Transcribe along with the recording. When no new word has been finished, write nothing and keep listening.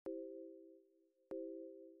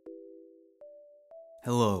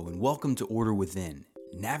Hello, and welcome to Order Within,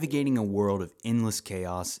 navigating a world of endless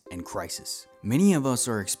chaos and crisis. Many of us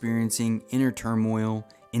are experiencing inner turmoil,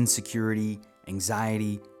 insecurity,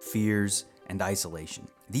 anxiety, fears, and isolation.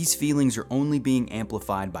 These feelings are only being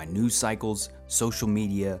amplified by news cycles, social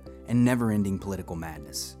media, and never-ending political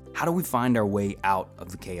madness. How do we find our way out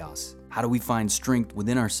of the chaos? How do we find strength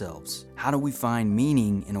within ourselves? How do we find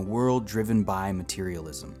meaning in a world driven by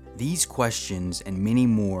materialism? These questions and many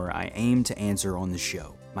more I aim to answer on the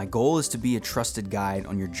show. My goal is to be a trusted guide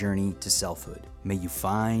on your journey to selfhood. May you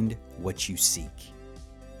find what you seek.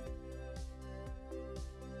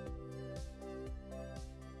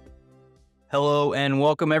 Hello and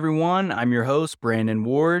welcome everyone. I'm your host, Brandon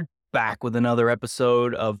Ward, back with another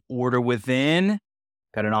episode of Order Within.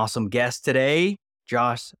 Got an awesome guest today.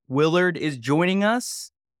 Josh Willard is joining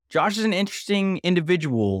us. Josh is an interesting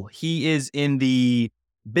individual. He is in the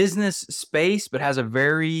business space, but has a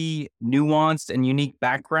very nuanced and unique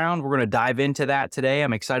background. We're going to dive into that today.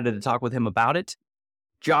 I'm excited to talk with him about it.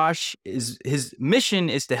 His mission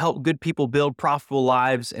is to help good people build profitable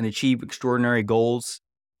lives and achieve extraordinary goals.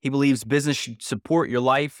 He believes business should support your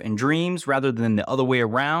life and dreams rather than the other way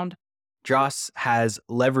around. Josh has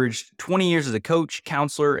leveraged 20 years as a coach,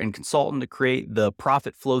 counselor, and consultant to create the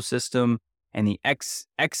Profit Flow System and the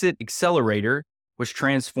Exit Accelerator, which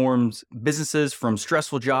transforms businesses from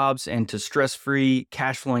stressful jobs into stress-free,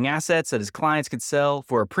 cash-flowing assets that his clients could sell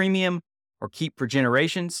for a premium or keep for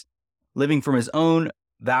generations. Living from his own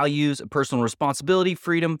values of personal responsibility,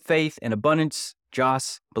 freedom, faith, and abundance,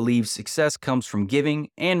 Josh believes success comes from giving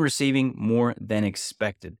and receiving more than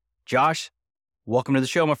expected. Josh, welcome to the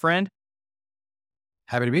show, my friend.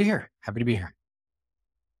 Happy to be here.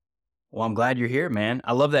 Well, I'm glad you're here, man.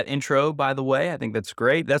 I love that intro, by the way. I think that's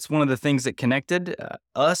great. That's one of the things that connected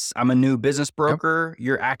us. I'm a new business broker. Yep.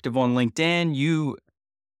 You're active on LinkedIn. You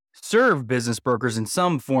serve business brokers in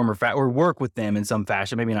some form or work with them in some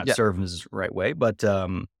fashion. Maybe not serve is the right way, but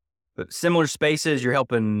similar spaces. You're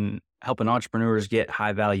helping entrepreneurs get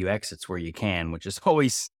high value exits where you can, which is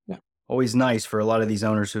always nice for a lot of these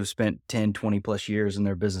owners who've spent 10, 20 plus years in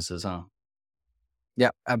their businesses, huh?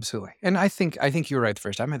 Yeah, absolutely. And I think you were right the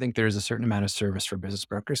first time. I think there's a certain amount of service for business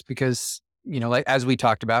brokers because, like as we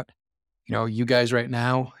talked about, you guys right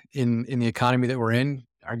now in the economy that we're in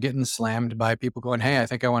are getting slammed by people going, "Hey, I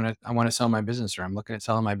think I want to sell my business, or I'm looking at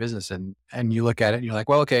selling my business." And you look at it and you're like,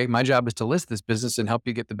 "Well, okay, my job is to list this business and help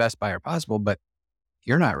you get the best buyer possible, but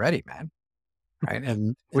you're not ready, man." Right?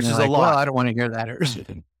 And which is like, a lot. Well, I don't want to hear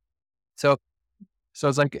that. So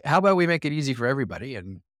it's like, how about we make it easy for everybody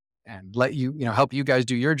and let you, help you guys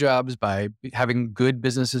do your jobs by having good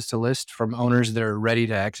businesses to list from owners that are ready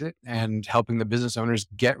to exit, and helping the business owners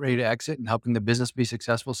get ready to exit, and helping the business be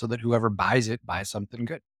successful so that whoever buys it buys something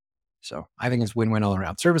good. So I think it's win-win all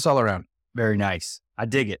around. Service all around. Very nice. I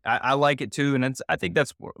dig it. I like it too. And I think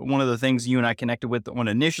that's one of the things you and I connected with on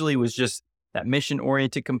initially was just that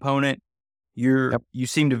mission-oriented component. You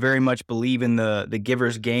seem to very much believe in the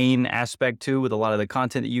giver's gain aspect too, with a lot of the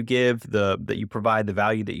content that you give, that you provide, the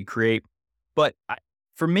value that you create. But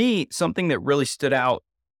for me, something that really stood out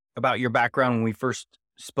about your background when we first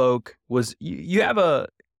spoke was you have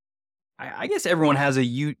I guess everyone has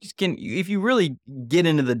if you really get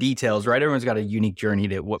into the details, right? Everyone's got a unique journey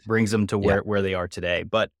to what brings them to where they are today.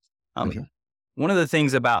 But one of the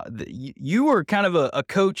things about you were kind of a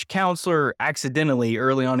coach, counselor accidentally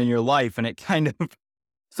early on in your life, and it kind of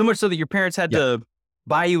so much so that your parents had to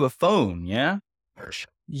buy you a phone. Yeah.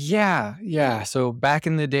 Yeah. So back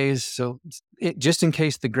in the days, just in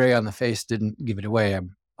case the gray on the face didn't give it away,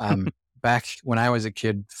 back when I was a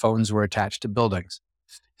kid, phones were attached to buildings.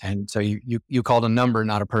 And so you called a number,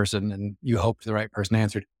 not a person, and you hoped the right person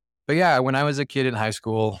answered. But yeah, when I was a kid in high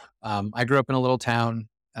school, I grew up in a little town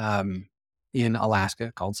in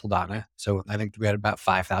Alaska called Soldotna. So I think we had about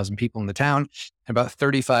 5,000 people in the town and about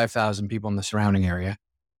 35,000 people in the surrounding area.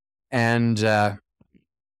 And so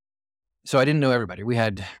I didn't know everybody. We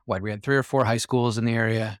had 3 or 4 high schools in the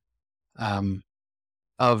area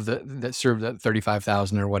that served that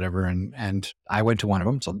 35,000 or whatever. And I went to one of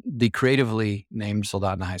them. So the creatively named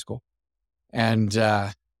Soldotna High School. And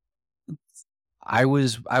I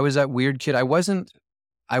was that weird kid. I wasn't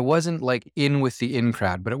like in with the in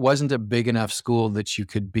crowd, but it wasn't a big enough school that you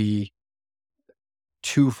could be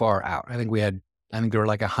too far out. I think there were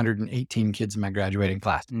like 118 kids in my graduating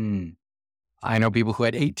class. I know people who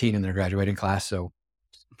had 18 in their graduating class, so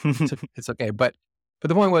it's okay. But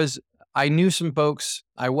the point was, I knew some folks.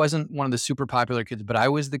 I wasn't one of the super popular kids, but I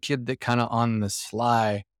was the kid that kind of on the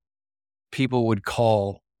sly, people would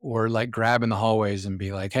call or like grab in the hallways and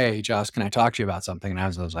be like, "Hey, Josh, can I talk to you about something?" And I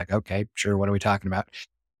was like, "Okay, sure. What are we talking about?"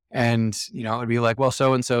 And, it'd be like, well,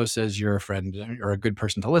 so-and-so says you're a friend or a good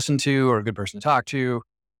person to listen to or a good person to talk to.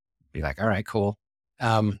 Be like, all right, cool.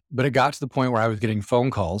 But it got to the point where I was getting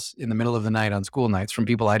phone calls in the middle of the night on school nights from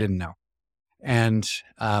people I didn't know. And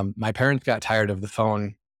my parents got tired of the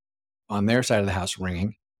phone on their side of the house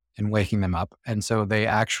ringing and waking them up. And so they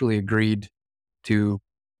actually agreed to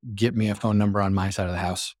get me a phone number on my side of the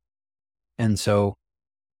house. And so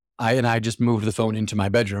I just moved the phone into my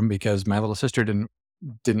bedroom because my little sister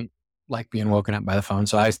didn't like being woken up by the phone.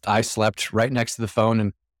 So I slept right next to the phone,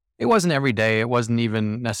 and it wasn't every day. It wasn't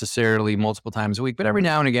even necessarily multiple times a week, but every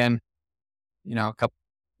now and again,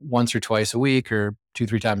 once or twice a week or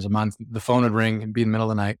 2-3 times a month, the phone would ring and be in the middle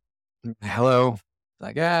of the night. Hello.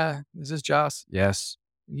 Like, is this Joss? Yes.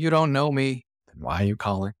 You don't know me. Then why are you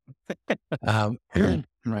calling?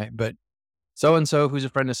 Right. But so-and-so who's a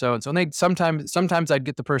friend of so-and-so. And they sometimes I'd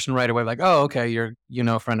get the person right away, like, oh, okay, you're,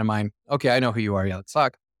 a friend of mine. Okay, I know who you are. Yeah, let's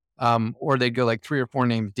talk. Or they'd go like 3 or 4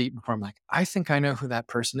 names deep before I'm like, I think I know who that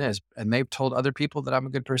person is. And they've told other people that I'm a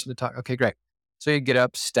good person to talk. Okay, great. So you'd get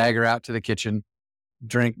up, stagger out to the kitchen,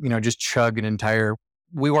 drink, just chug an entire,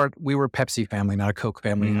 we were Pepsi family, not a Coke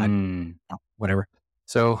family. Whatever.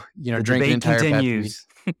 So, The drink an debate entire continues.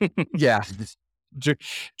 Pepsi. Yeah.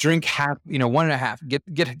 Drink half,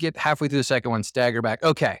 1.5, get halfway through the second one, stagger back.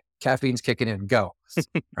 Okay. Caffeine's kicking in, go.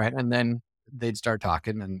 Right. And then they'd start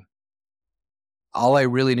talking. And all I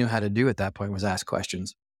really knew how to do at that point was ask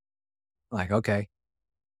questions. Like, okay,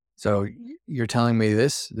 so you're telling me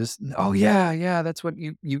this, oh yeah, that's what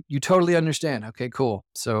you totally understand. Okay, cool.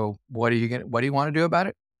 So what do you want to do about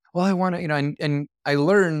it? Well, I want to, and I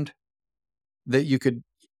learned that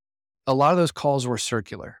a lot of those calls were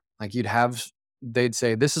circular. Like they'd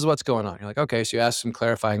say, this is what's going on. You're like, okay, so you ask some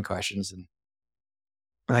clarifying questions and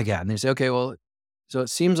and they say, okay, well, so it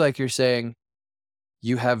seems like you're saying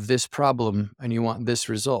you have this problem and you want this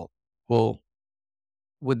result. Well,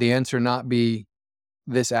 would the answer not be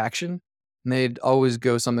this action? And they'd always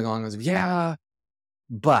go something along those, yeah,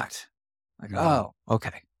 but like, oh,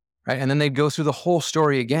 okay. Right. And then they'd go through the whole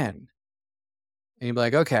story again. And you'd be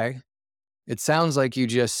like, okay, it sounds like you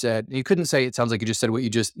just said, you couldn't say, it sounds like you just said what you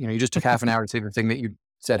just took half an hour to say the thing that you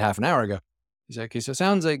said half an hour ago. He's like, okay, so it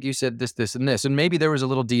sounds like you said this, this, and this. And maybe there was a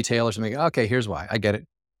little detail or something. Okay, here's why. I get it.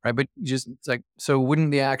 Right. But it's like, so wouldn't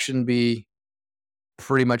the action be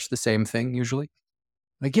pretty much the same thing usually?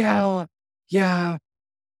 Like, yeah,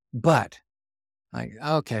 but like,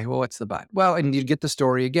 okay, well, what's the but? Well, and you'd get the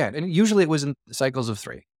story again. And usually it was in cycles of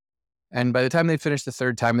 3. And by the time they'd finish the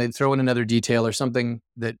third time, they'd throw in another detail or something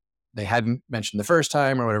that they hadn't mentioned the first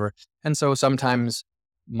time or whatever. And so sometimes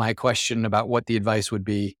my question about what the advice would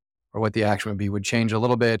be or what the action would be would change a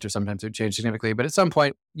little bit, or sometimes it would change significantly. But at some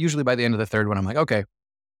point, usually by the end of the third one, I'm like, okay,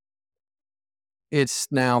 it's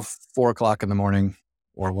now 4:00 in the morning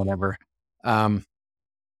or whatever. So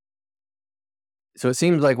it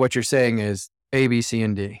seems like what you're saying is A, B, C,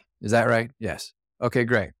 and D. Is that right? Yes. Okay,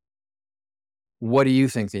 great. What do you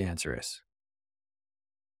think the answer is?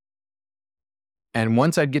 And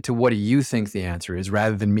once I'd get to what do you think the answer is,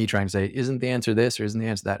 rather than me trying to say, isn't the answer this or isn't the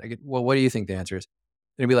answer that? I get, well, what do you think the answer is?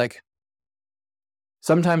 It'd be like,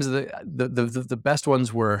 sometimes the best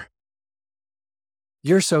ones were,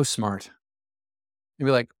 you're so smart. You'd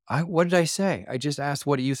be like, what did I say? I just asked,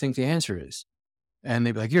 what do you think the answer is? And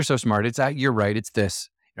they'd be like, you're so smart. It's that, you're right. It's this.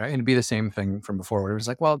 Right? And it'd be the same thing from before, where it was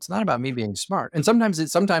like, well, it's not about me being smart. And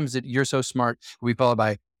sometimes you're so smart will be followed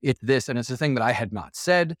by it's this. And it's a thing that I had not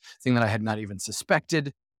said, thing that I had not even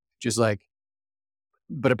suspected, just like,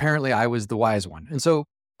 but apparently I was the wise one. And so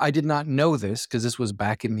I did not know this because this was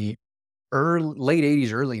back in the late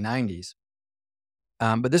 80s, early 90s.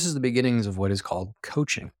 But this is the beginnings of what is called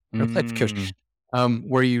coaching, life coaching,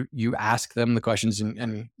 where you ask them the questions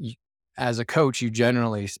and as a coach, you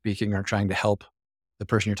generally speaking are trying to help the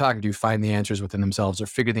person you're talking to find the answers within themselves or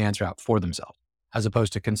figure the answer out for themselves, as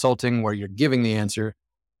opposed to consulting where you're giving the answer,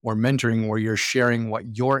 or mentoring where you're sharing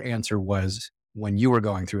what your answer was when you were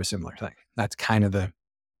going through a similar thing. That's kind of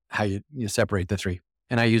how you separate the 3.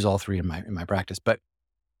 And I use all 3 in my practice. But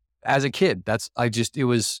as a kid, it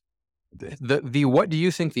was the what do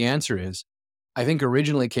you think the answer is, I think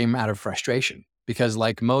originally came out of frustration, because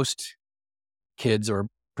like most kids, or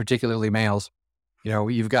particularly males,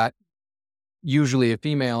 you've got usually a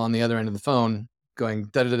female on the other end of the phone going,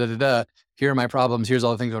 da, da, da, da, da, here are my problems. Here's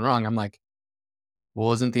all the things going wrong. I'm like,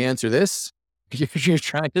 well, isn't the answer this? You're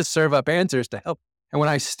trying to serve up answers to help. And when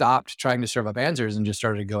I stopped trying to serve up answers and just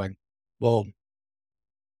started going, well,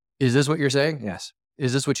 is this what you're saying? Yes.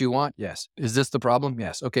 Is this what you want? Yes. Is this the problem?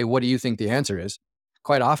 Yes. Okay. What do you think the answer is?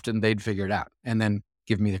 Quite often they'd figure it out and then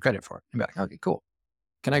give me the credit for it and be like, okay, cool.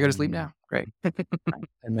 Can I go to sleep now? Great.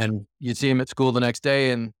 And then you'd see them at school the next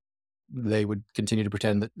day and they would continue to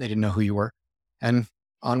pretend that they didn't know who you were, and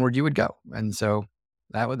onward you would go. And so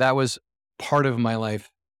that was part of my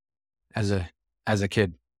life as a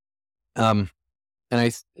kid. And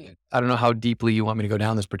I don't know how deeply you want me to go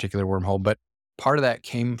down this particular wormhole, but part of that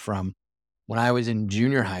came from when I was in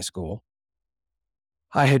junior high school.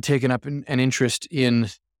 I had taken up an interest in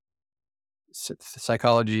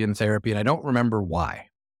psychology and therapy, and I don't remember why.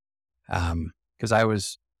 Because I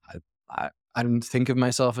didn't think of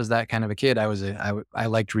myself as that kind of a kid. I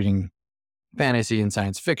liked reading fantasy and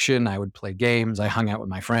science fiction. I would play games. I hung out with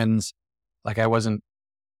my friends. Like I wasn't,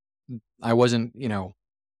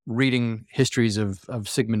 reading histories of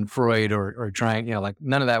Sigmund Freud or trying, like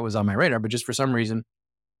none of that was on my radar. But just for some reason,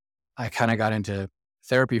 I kind of got into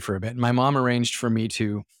therapy for a bit. My mom arranged for me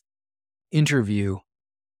to interview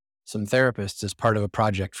some therapists as part of a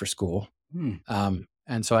project for school.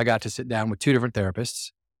 And so I got to sit down with two different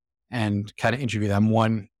therapists and kind of interview them.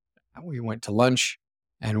 One, we went to lunch,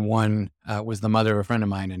 and one was the mother of a friend of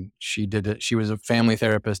mine, and she was a family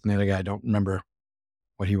therapist, and the other guy, I don't remember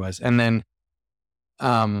what he was. And then,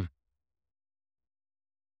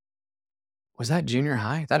 was that junior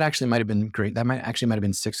high? That actually might have been great. That might have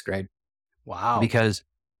been sixth grade. Wow. Because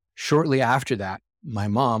shortly after that, my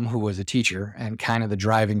mom, who was a teacher and kind of the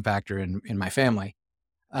driving factor in my family,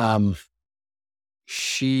 her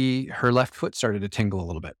left foot started to tingle a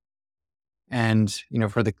little bit. And,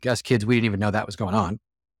 for us kids, we didn't even know that was going on.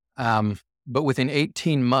 But within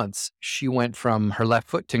 18 months, she went from her left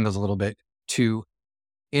foot tingles a little bit to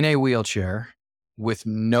in a wheelchair with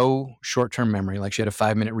no short-term memory. Like she had a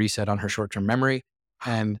 5-minute reset on her short-term memory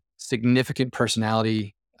and significant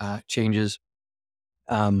personality changes.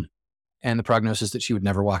 And the prognosis that she would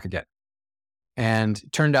never walk again. And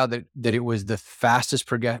it turned out that it was the fastest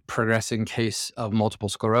progressing case of multiple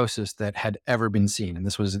sclerosis that had ever been seen. And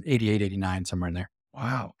this was in 88, 89, somewhere in there.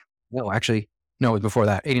 Wow. No, actually, no, it was before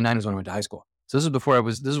that. 89 is when I went to high school. So this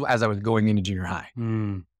was as I was going into junior high.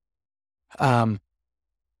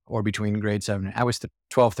 Or between grade 7. I was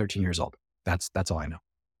 12, 13 years old. That's all I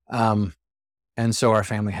know. And so our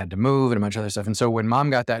family had to move and a bunch of other stuff. And so when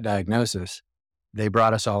mom got that diagnosis, they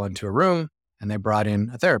brought us all into a room and they brought in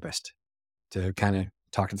a therapist to kind of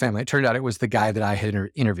talk to the family. It turned out it was the guy that I had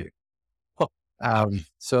interviewed.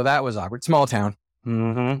 So that was awkward. Small town.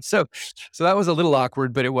 Mm-hmm. So that was a little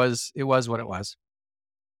awkward, but it was what it was.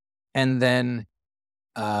 And then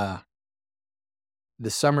the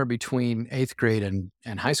summer between 8th grade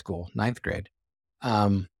and high school, 9th grade,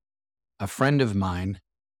 a friend of mine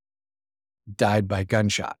died by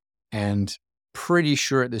gunshot. And pretty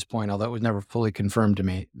sure at this point, although it was never fully confirmed to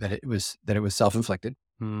me, that it was self-inflicted.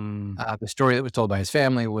 The story that was told by his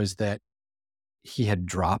family was that he had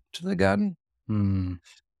dropped the gun. But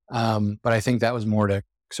I think that was more to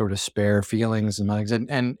sort of spare feelings and other things.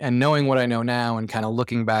 And knowing what I know now and kind of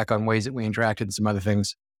looking back on ways that we interacted and some other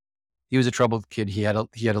things, he was a troubled kid. He had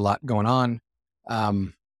a lot going on.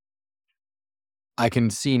 I can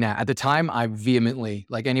see now. At the time, I vehemently,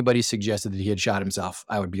 like anybody suggested that he had shot himself,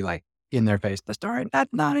 I would be like in their face, "That's all right.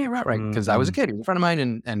 That's not it, right?" Because I was a kid. He was a friend of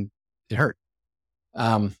mine, and it hurt.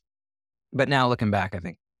 But now looking back, I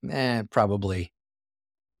think, probably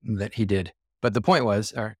that he did. But the point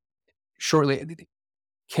was, shortly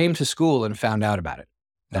came to school and found out about it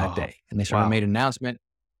that day, and they sort of made an announcement.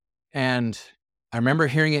 And I remember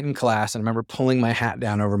hearing it in class, and I remember pulling my hat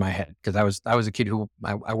down over my head because I was a kid who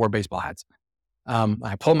I wore baseball hats.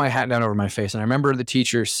 I pulled my hat down over my face, and I remember the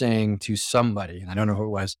teacher saying to somebody, and I don't know who it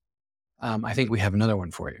was, "I think we have another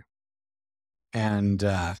one for you." And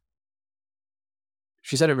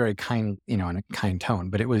she said it very kind, in a kind tone,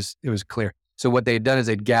 but it was clear. So what they had done is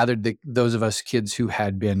they'd gathered those of us kids who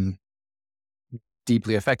had been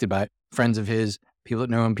deeply affected by it, friends of his, people that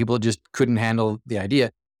know him, people that just couldn't handle the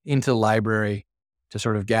idea, into the library to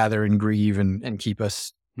sort of gather and grieve and keep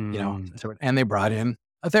us, and they brought in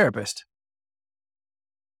a therapist,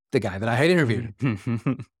 the guy that I had interviewed.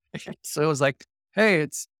 So it was like, "Hey,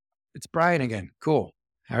 it's Brian again. Cool.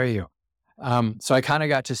 How are you?" So I kind of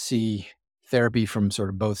got to see therapy from sort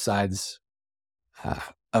of both sides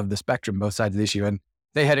of the spectrum, both sides of the issue. And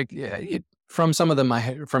they had from some of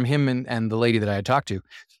them, from him and the lady that I had talked to,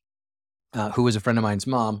 who was a friend of mine's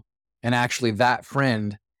mom. And actually that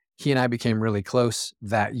friend, he and I became really close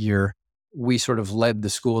that year. We sort of led the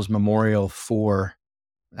school's memorial for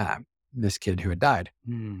this kid who had died.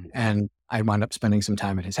 And I wound up spending some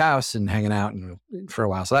time at his house and hanging out for a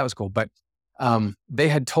while. So that was cool. But they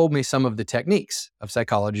had told me some of the techniques of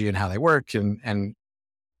psychology and how they work and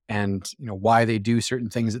why they do certain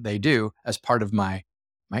things that they do as part of my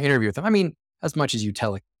interview with them. I mean, as much as you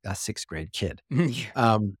tell a sixth grade kid.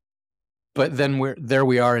 Yeah. But then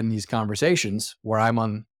we are in these conversations where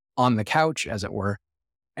I'm on the couch, as it were,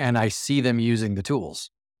 and I see them using the tools.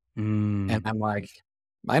 And I'm like,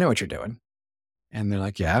 I know what you're doing. And they're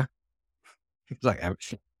like, yeah. It's like,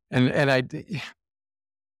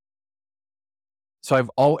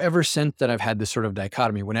 so ever since that, I've had this sort of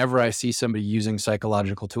dichotomy. Whenever I see somebody using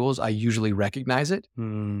psychological tools, I usually recognize it.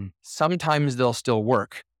 Sometimes they'll still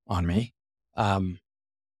work on me.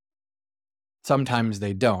 Sometimes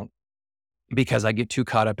they don't, because I get too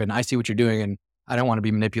caught up in, I see what you're doing and I don't want to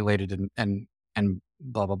be manipulated and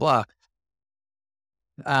blah, blah, blah.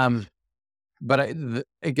 But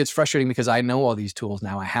it gets frustrating because I know all these tools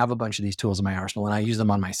now. I have a bunch of these tools in my arsenal and I use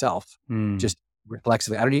them on myself, just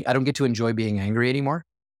reflexively. I don't get to enjoy being angry anymore.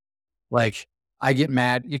 Like, I get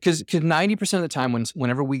mad because 90% of the time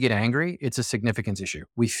whenever we get angry, it's a significance issue.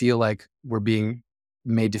 We feel like we're being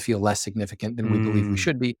made to feel less significant than we believe we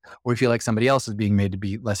should be, or we feel like somebody else is being made to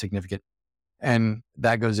be less significant. And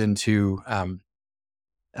that goes into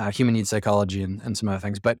human needs psychology and some other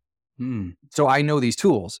things. But so I know these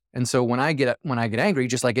tools. And so when I get angry,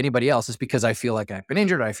 just like anybody else, it's because I feel like I've been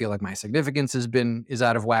injured. I feel like my significance is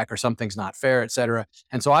out of whack, or something's not fair, et cetera.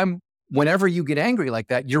 And so whenever you get angry like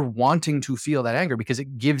that, you're wanting to feel that anger because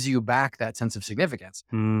it gives you back that sense of significance.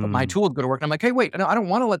 But my tools go to work and I'm like, hey, wait, no, I don't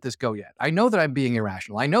want to let this go yet. I know that I'm being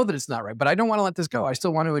irrational. I know that it's not right, but I don't want to let this go. I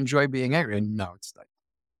still want to enjoy being angry. And no, it's like,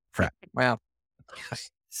 crap. Well,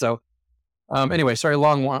 so anyway, sorry,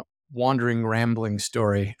 long wandering, rambling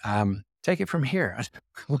story. Take it from here.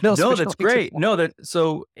 What else? No, that's great. No,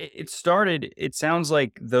 so it started, it sounds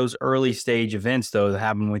like those early stage events though that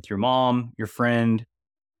happened with your mom, your friend,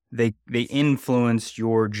 they influenced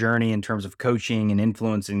your journey in terms of coaching and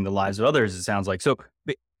influencing the lives of others, it sounds like. So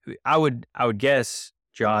I would guess,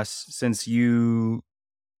 Josh, since you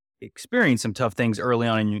experienced some tough things early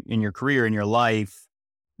on in your career, in your life,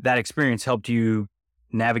 that experience helped you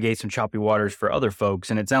navigate some choppy waters for other folks.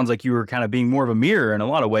 And it sounds like you were kind of being more of a mirror in a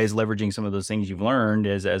lot of ways, leveraging some of those things you've learned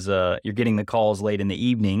as you're getting the calls late in the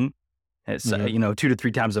evening, it's, 2 to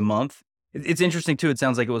 3 times a month. It's interesting too. It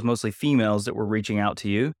sounds like it was mostly females that were reaching out to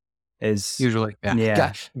you. Usually,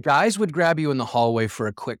 yeah. Guys would grab you in the hallway for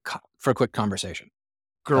a quick conversation.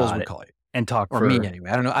 Girls would call you and talk, or me anyway.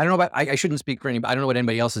 I don't know about. I shouldn't speak for anybody. I don't know what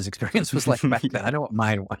anybody else's experience was like back then. I know what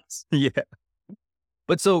mine was. Yeah.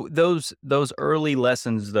 But so those early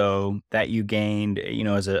lessons though that you gained,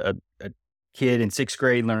 as a kid in 6th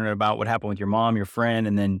grade, learning about what happened with your mom, your friend,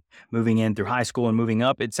 and then moving in through high school and moving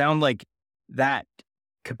up, it sounded like that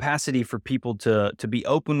capacity for people to be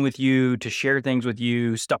open with you, to share things with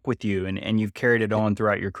you, stuck with you, and you've carried it on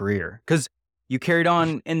throughout your career. Because you carried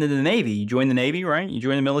on into the Navy. You joined the Navy, right? You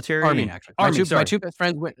joined the military? Army, actually. My two best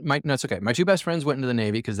friends went. No, it's okay. My two best friends went into the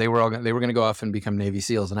Navy because they were going to go off and become Navy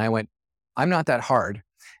SEALs, and I went, I'm not that hard.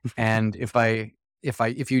 And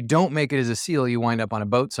if you don't make it as a SEAL, you wind up on a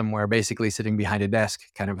boat somewhere, basically sitting behind a desk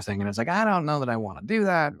kind of a thing. And it's like, I don't know that I want to do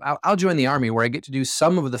that. I'll join the Army where I get to do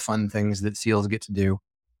some of the fun things that SEALs get to do,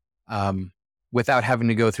 without having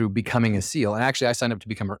to go through becoming a SEAL. And actually I signed up to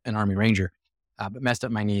become an Army Ranger, but messed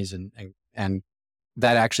up my knees. And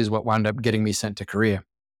that actually is what wound up getting me sent to Korea.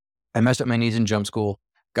 I messed up my knees in jump school,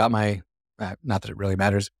 got my, not that it really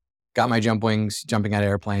matters, got my jump wings, jumping out of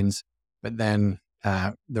airplanes. But then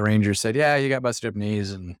the Rangers said, yeah, you got busted up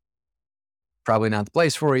knees and probably not the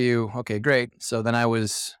place for you. Okay, great. So then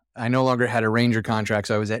I no longer had a Ranger contract.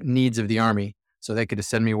 So I was at needs of the Army. So they could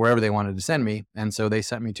send me wherever they wanted to send me. And so they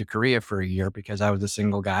sent me to Korea for a year because I was a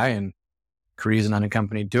single guy and Korea's an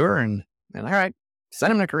unaccompanied tour. And all right,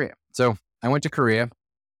 send him to Korea. So I went to Korea.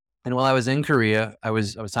 And while I was in Korea, I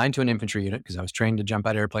was assigned to an infantry unit because I was trained to jump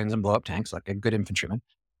out of airplanes and blow up tanks like a good infantryman.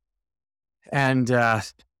 And,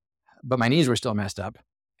 but my knees were still messed up.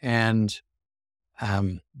 And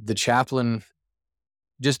the chaplain,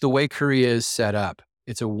 just the way Korea is set up,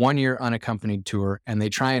 it's a 1-year unaccompanied tour, and they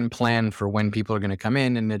try and plan for when people are going to come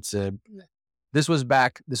in. And this was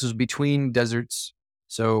between deserts.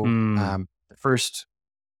 So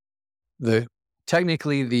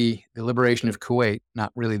technically the liberation of Kuwait,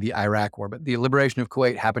 not really the Iraq war, but the liberation of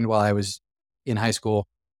Kuwait happened while I was in high school.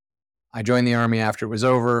 I joined the Army after it was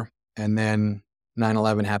over, and then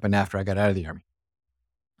 9/11 happened after I got out of the Army.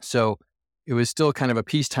 So it was still kind of a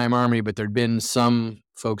peacetime Army, but there'd been some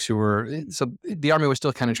folks so the Army was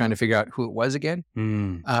still kind of trying to figure out who it was again.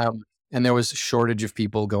 And there was a shortage of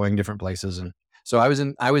people going different places. And so I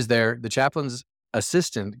was there. The chaplain's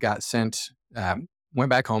assistant got sent, went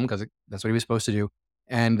back home because that's what he was supposed to do.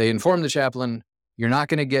 And they informed the chaplain, you're not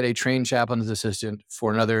going to get a trained chaplain's assistant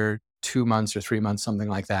for another 2 months or 3 months, something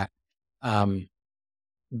like that.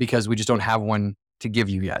 because we just don't have one to give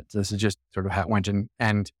you yet. This is just sort of how it went.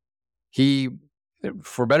 And he,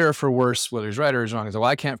 for better or for worse, whether he's right or he's wrong, he said, well,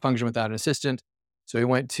 I can't function without an assistant. So he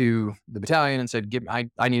went to the battalion and said,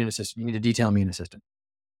 I need an assistant. You need to detail me an assistant.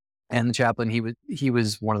 And the chaplain, he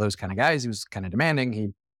was one of those kind of guys. He was kind of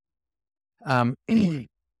demanding. And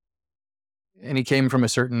he came from a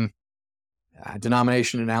certain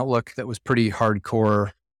denomination and outlook that was pretty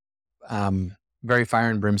hardcore, very fire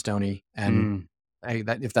and brimstone-y. And hey,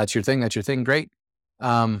 if that's your thing, great.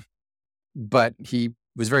 But he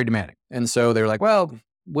was very demanding. And so they were like, well,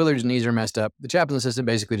 Willard's knees are messed up. The chaplain assistant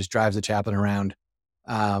basically just drives the chaplain around,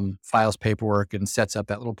 files paperwork, and sets up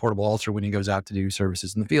that little portable altar when he goes out to do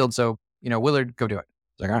services in the field. So, Willard, go do it.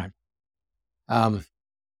 It's like, all right.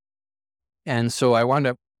 And so I wound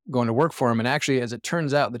up going to work for him. And actually, as it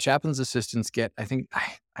turns out, the chaplain's assistants get, I can't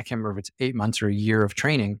remember if it's 8 months or a year of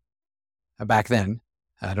training back then.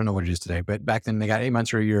 I don't know what it is today, but back then they got 8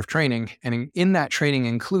 months or a year of training. And in that training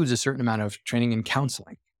includes a certain amount of training in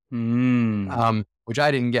counseling, which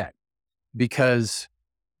I didn't get because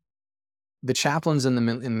the chaplains in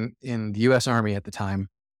the U.S. Army at the time,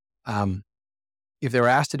 if they were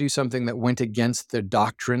asked to do something that went against the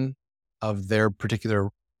doctrine of their particular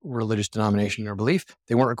religious denomination or belief,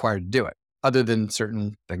 they weren't required to do it, other than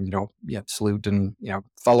certain things, salute and,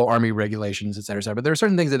 follow Army regulations, et cetera, et cetera. But there are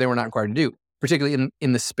certain things that they were not required to do, particularly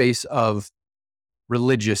in the space of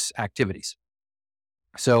religious activities.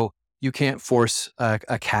 So you can't force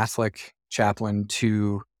a Catholic chaplain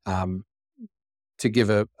to give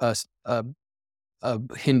a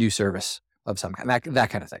Hindu service of some kind, that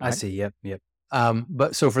kind of thing. I see. Yep.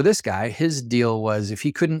 But so for this guy, his deal was if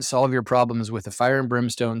he couldn't solve your problems with a fire and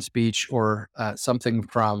brimstone speech or something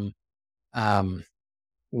from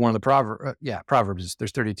one of the Proverbs.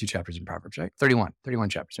 There's 32 chapters in Proverbs, right? 31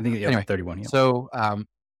 chapters. I think anyway, 31. Yeah. So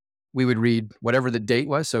we would read whatever the date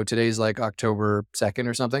was. So today's like October 2nd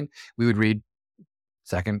or something. We would read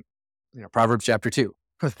second, Proverbs chapter 2.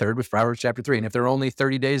 The third was Proverbs chapter 3. And if there are only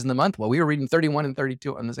 30 days in the month, well, we were reading 31 and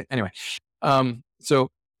 32 on the same. Anyway,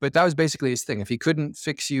 but that was basically his thing. If he couldn't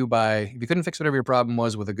fix whatever your problem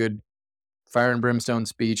was with a good fire and brimstone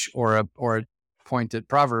speech or a point at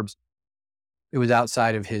Proverbs, it was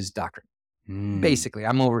outside of his doctrine. Basically,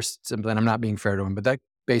 I'm oversimplifying. I'm not being fair to him, but that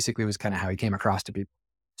basically was kind of how he came across to people.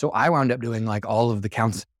 So I wound up doing like all of the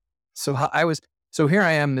counts. So here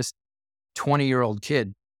I am, this 20-year-old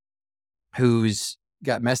kid who's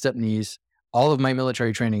got messed up knees. All of my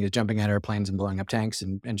military training is jumping out of airplanes and blowing up tanks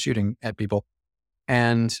and shooting at people.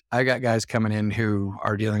 And I got guys coming in who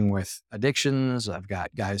are dealing with addictions. I've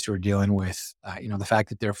got guys who are dealing with, the fact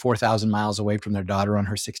that they're 4,000 miles away from their daughter on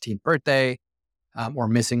her 16th birthday, or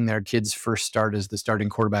missing their kid's first start as the starting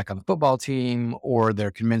quarterback on the football team, or they're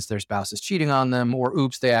convinced their spouse is cheating on them, or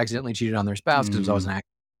oops, they accidentally cheated on their spouse because it was always an act,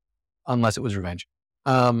 unless it was revenge.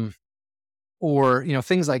 Or,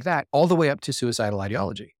 things like that, all the way up to suicidal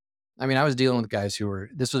ideology. I mean, I was dealing with guys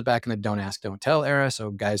this was back in the don't ask, don't tell era.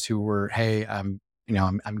 So guys who were, hey, I'm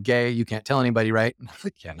gay. You can't tell anybody, right? I'm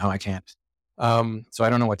like, yeah, no, I can't. So I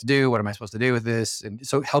don't know what to do. What am I supposed to do with this? And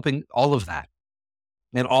so helping all of that.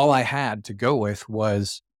 And all I had to go with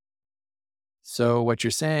was, so what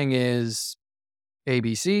you're saying is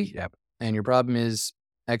ABC? Yep. And your problem is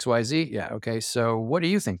XYZ? Yeah. Okay. So what do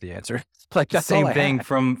you think the answer? Like that's same all I thing had,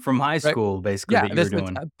 from high school, right? Basically, yeah, that you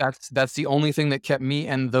were doing. That's the only thing that kept me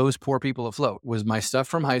and those poor people afloat was my stuff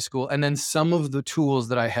from high school. And then some of the tools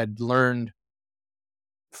that I had learned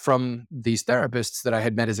from these therapists that I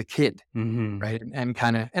had met as a kid, right? And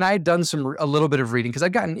I had done a little bit of reading because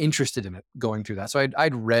I'd gotten interested in it going through that. So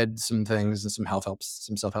I'd read some things and some self-help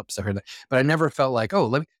stuff here, but I never felt like, oh,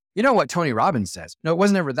 what Tony Robbins says. No, it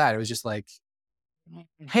wasn't ever that. It was just like,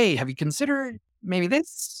 hey, have you considered maybe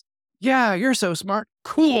this? Yeah, you're so smart.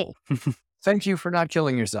 Cool. Thank you for not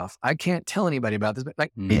killing yourself. I can't tell anybody about this, but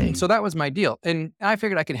so that was my deal. And I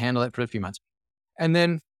figured I could handle it for a few months. And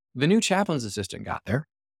then the new chaplain's assistant got there.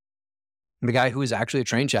 The guy who was actually a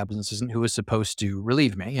trained chaplain's assistant who was supposed to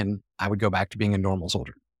relieve me, and I would go back to being a normal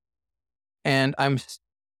soldier. And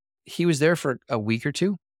he was there for a week or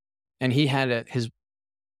two, and he had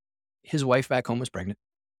his wife back home was pregnant,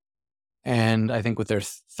 and I think with their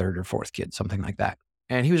third or fourth kid, something like that.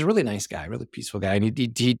 And he was a really nice guy, really peaceful guy,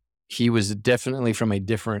 and he was definitely from a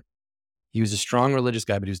different. He was a strong religious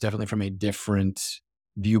guy, but he was definitely from a different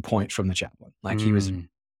viewpoint from the chaplain. Like he was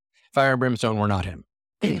fire and brimstone were not him,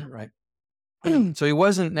 right? So he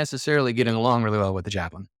wasn't necessarily getting along really well with the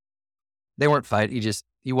chaplain. They weren't fighting.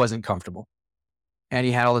 He wasn't comfortable. And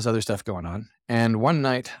he had all this other stuff going on. And one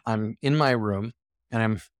night I'm in my room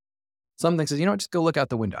and something says, just go look out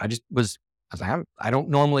the window. I was like, I don't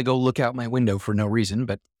normally go look out my window for no reason,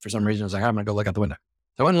 but for some reason I was like, I'm going to go look out the window.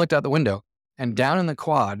 So I went and looked out the window, and down in the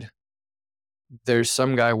quad, there's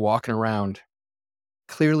some guy walking around,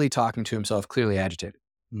 clearly talking to himself, clearly agitated.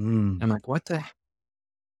 Mm. I'm like, what the?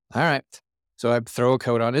 All right. So I throw a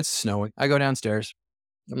coat on. It's snowing. I go downstairs.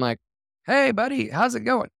 I'm like, hey, buddy, how's it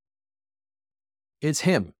going? It's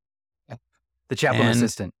him. The chaplain And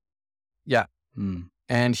assistant. yeah, Mm.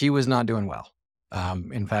 and he was not doing well.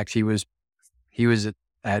 In fact, he was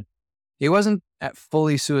at he wasn't at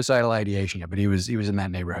fully suicidal ideation yet, but he was in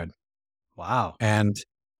that neighborhood. Wow. And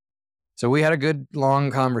so we had a good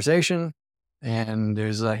long conversation, and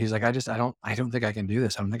he's like, I don't think I can do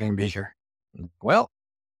this. I don't think I can be here. I'm like, well,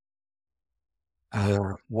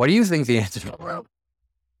 what do you think the answer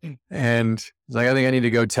is? And he's like, I think I need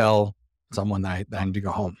to go tell someone that I need to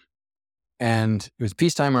go home. And it was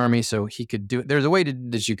peacetime army, so he could do it. There's a way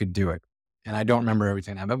that you could do it. And I don't remember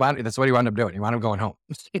everything now, but that's what he wound up doing. He wound up going home.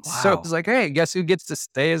 So Wow. it's like, hey, guess who gets to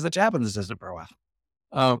stay as the chaplain's assistant for a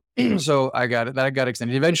while? So I got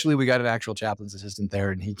extended. Eventually we got an actual chaplain's assistant there,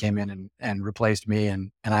 and he came in and replaced me,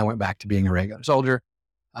 and I went back to being a regular soldier.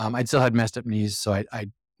 I'd still had messed up knees, so I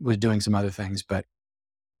was doing some other things, but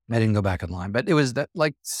I didn't go back in line. But it was that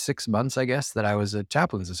like 6 months, I guess, that I was a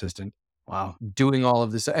chaplain's assistant. Wow. Doing all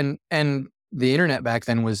of this. And the internet back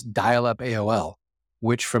then was dial-up AOL,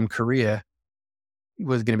 which from Korea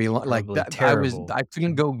was going to be like Probably that. terrible. I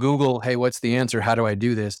couldn't go Google, hey, what's the answer? How do I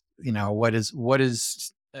do this? What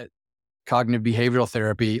is cognitive behavioral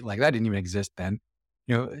therapy? Like that didn't even exist then.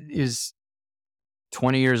 Is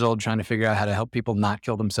 20 years old trying to figure out how to help people not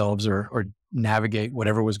kill themselves or navigate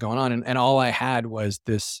whatever was going on. And all I had was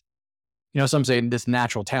this, some say this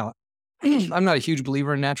natural talent. I'm not a huge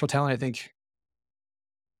believer in natural talent.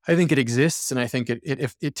 I think it exists, and I think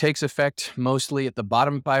it takes effect mostly at the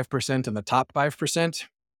bottom 5% and the top 5%.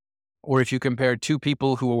 Or if you compare two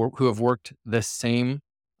people who have worked the same,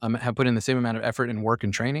 have put in the same amount of effort and work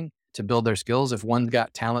and training to build their skills, if one's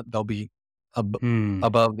got talent, they'll be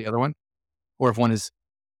above the other one. Or if one is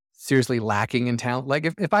seriously lacking in talent, like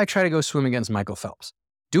if I try to go swim against Michael Phelps,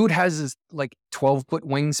 dude has this like 12-foot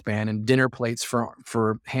wingspan and dinner plates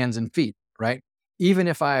for hands and feet, right? Even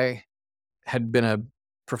if I had been a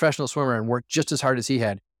professional swimmer and worked just as hard as he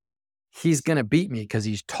had, he's going to beat me because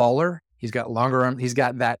he's taller. He's got longer arms. He's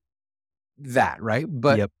got that, right?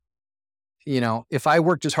 But, Yep. If I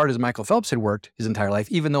worked as hard as Michael Phelps had worked his entire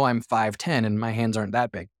life, even though I'm 5'10" and my hands aren't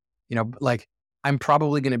that big, like I'm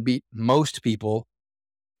probably going to beat most people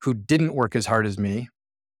who didn't work as hard as me,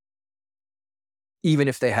 even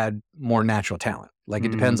if they had more natural talent. Like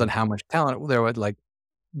it depends on how much talent there would, like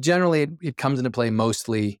generally it comes into play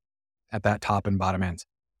mostly at that top and bottom ends.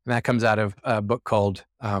 And that comes out of a book called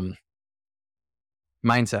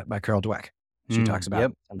Mindset by Carol Dweck. She talks about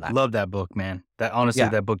Yep. that. Love that book, man. That honestly,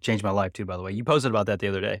 that book changed my life too, by the way. You posted about that the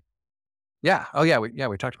other day. Yeah. Oh yeah.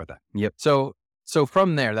 We talked about that. Yep. So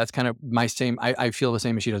from there, that's kind of my same, I feel the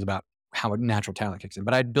same as she does about how natural talent kicks in.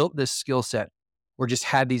 But I'd built this skill set or just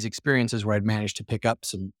had these experiences where I'd managed to pick up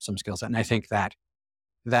some skill set. And I think that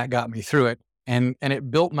got me through it. And it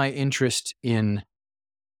built my interest in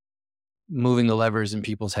moving the levers in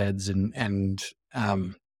people's heads and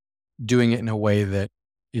doing it in a way that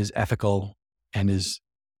is ethical and is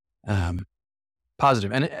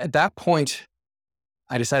positive. And at that point,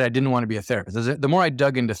 I decided I didn't want to be a therapist. The more I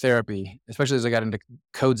dug into therapy, especially as I got into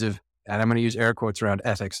codes of, and I'm going to use air quotes around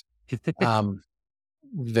ethics, that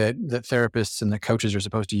therapists and the coaches are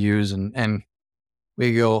supposed to use, and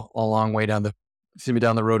we go a long way down the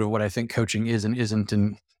road of what I think coaching is and isn't,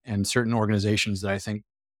 and certain organizations that I think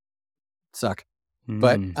suck.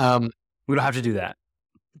 But we don't have to do that.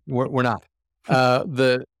 We're not.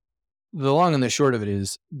 The long and the short of it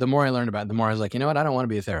is, the more I learned about it, the more I was like, you know what? I don't want to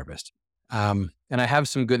be a therapist. And I have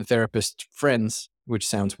some good therapist friends, which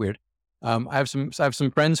sounds weird. I have some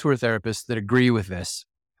friends who are therapists that agree with this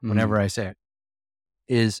whenever I say it.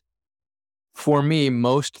 Is for me,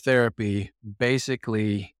 most therapy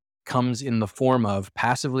basically comes in the form of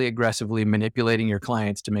passively aggressively manipulating your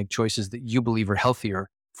clients to make choices that you believe are healthier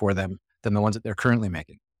for them than the ones that they're currently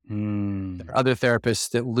making. There are other therapists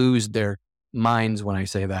that lose their minds when I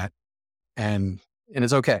say that. And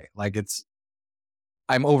it's okay. Like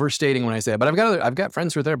I'm overstating when I say it, but I've got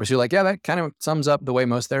friends who are therapists who are like, yeah, that kind of sums up the way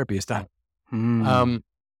most therapy is done.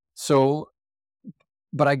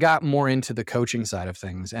 But I got more into the coaching side of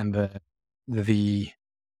things and the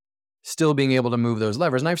still being able to move those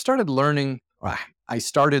levers. And I started learning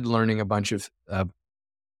a bunch of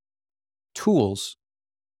tools,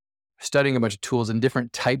 studying a bunch of tools and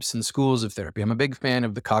different types and schools of therapy. I'm a big fan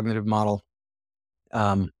of the cognitive model.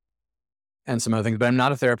 and some other things. But I'm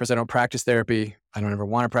not a therapist. I don't practice therapy. I don't ever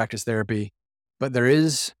want to practice therapy. But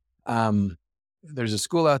there's a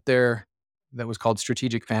school out there that was called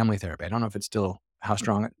strategic family therapy. I don't know if it's still how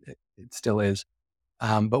strong it still is.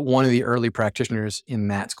 But one of the early practitioners in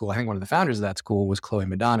that school, I think one of the founders of that school, was Chloe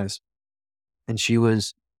Madonnas, and she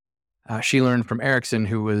learned from Erickson,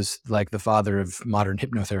 who was like the father of modern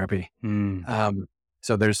hypnotherapy.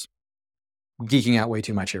 So there's geeking out way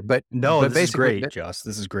too much here, but this is great, Joss.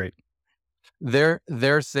 This is great. Their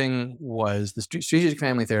thing was the strategic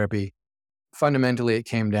family therapy. Fundamentally, it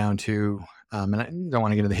came down to, and I don't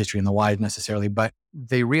want to get into the history and the why necessarily, but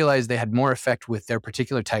they realized they had more effect with their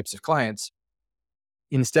particular types of clients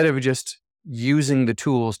instead of just using the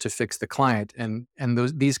tools to fix the client. And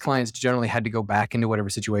these clients generally had to go back into whatever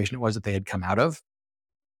situation it was that they had come out of.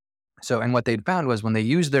 So, and what they'd found was when they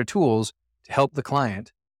used their tools to help the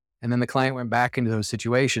client, and then the client went back into those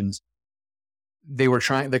situations, the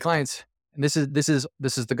clients, and this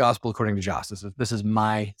is the gospel according to Joss. This is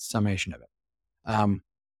my summation of it.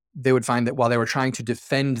 They would find that while they were trying to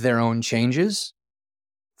defend their own changes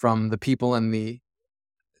from the people who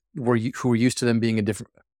were used to them being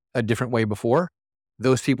a different way before,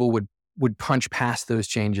 those people would punch past those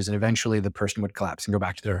changes, and eventually the person would collapse and go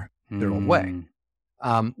back to their old way.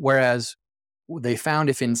 Whereas they found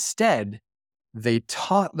if instead they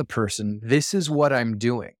taught the person, this is what I'm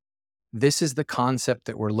doing, this is the concept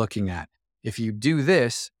that we're looking at. If you do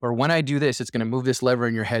this, or when I do this, it's going to move this lever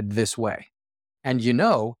in your head this way. And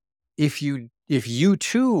if you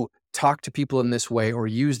too talk to people in this way or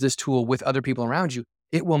use this tool with other people around you,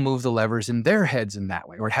 it will move the levers in their heads in that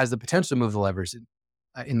way, or it has the potential to move the levers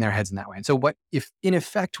in their heads in that way. And so in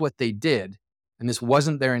effect, what they did, and this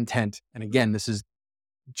wasn't their intent, and again, this is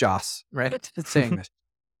Joss, right? Saying this.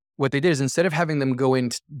 What they did is instead of having them go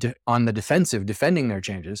in on the defensive, defending their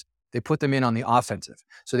changes, they put them in on the offensive.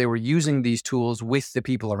 So they were using these tools with the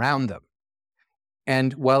people around them.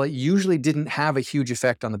 And while it usually didn't have a huge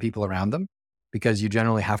effect on the people around them, because you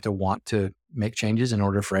generally have to want to make changes in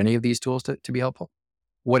order for any of these tools to be helpful,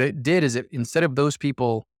 what it did is instead of those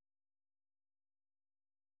people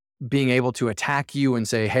being able to attack you and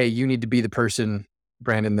say, hey, you need to be the person,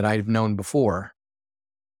 Brandon, that I've known before,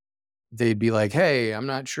 they'd be like, hey, I'm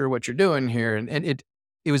not sure what you're doing here. And it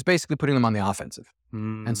was basically putting them on the offensive.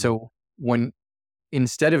 And so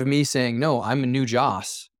instead of me saying, no, I'm a new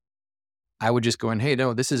Joss, I would just go in, hey,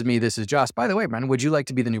 no, this is me, this is Joss. By the way, Brandon, would you like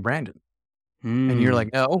to be the new Brandon? And you're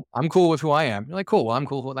like, no, I'm cool with who I am. You're like, cool, well, I'm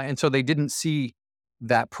cool with that. And so they didn't see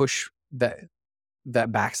that push, that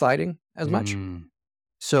backsliding as much.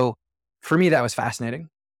 So for me, that was fascinating.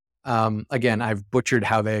 Again, I've butchered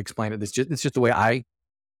how they explain it. It's just the way I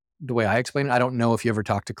explain it. I don't know if you ever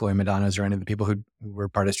talked to Chloe Madonnas or any of the people who were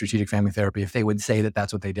part of strategic family therapy, if they would say that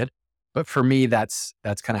that's what they did. But for me, that's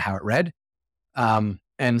kind of how it read.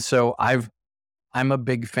 And so I'm a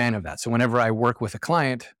big fan of that. So whenever I work with a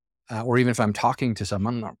client, or even if I'm talking to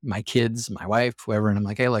someone, my kids, my wife, whoever, and I'm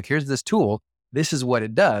like, hey, look, here's this tool. This is what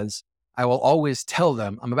it does. I will always tell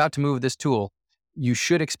them, I'm about to move this tool. You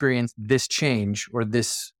should experience this change or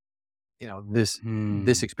this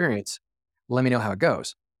experience. Let me know how it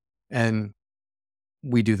goes. And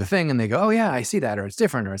we do the thing and they go, oh yeah, I see that, or it's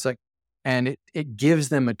different, or it's like, and it gives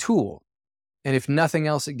them a tool. And if nothing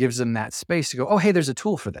else, it gives them that space to go, oh, hey, there's a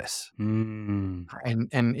tool for this. And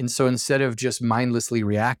so instead of just mindlessly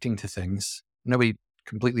reacting to things, nobody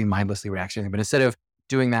completely mindlessly reacts to anything, but instead of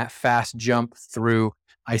doing that fast jump through,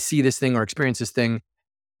 I see this thing or experience this thing,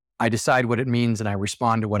 I decide what it means and I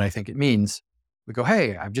respond to what I think it means. We go,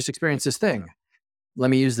 hey, I've just experienced this thing.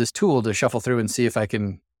 Let me use this tool to shuffle through and see if I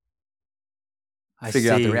can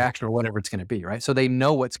figure out the reaction or whatever it's going to be, right? So they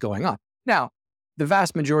know what's going on. Now, the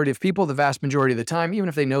vast majority of people, the vast majority of the time, even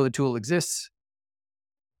if they know the tool exists,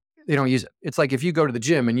 they don't use it. It's like if you go to the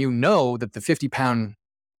gym and you know that the 50-pound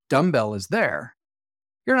dumbbell is there,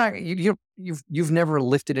 you've never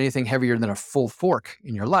lifted anything heavier than a full fork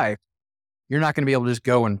in your life. You're not going to be able to just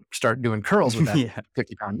go and start doing curls with that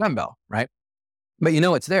 50-pound dumbbell, right? But you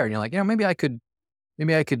know it's there, and you're like, maybe I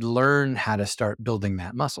could learn how to start building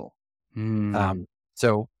that muscle.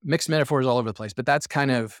 So mixed metaphors all over the place, but that's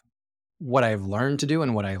kind of what I've learned to do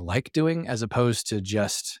and what I like doing, as opposed to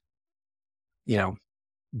just,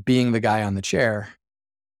 being the guy on the chair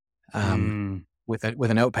with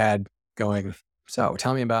a notepad going, so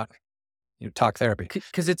tell me about talk therapy.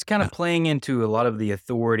 Because it's kind of playing into a lot of the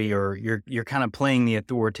authority, or you're kind of playing the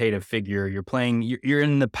authoritative figure. You're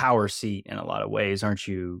in the power seat in a lot of ways, aren't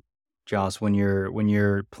you, Joss? When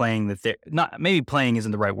you're playing not maybe playing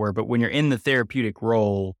isn't the right word, but when you're in the therapeutic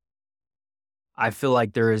role, I feel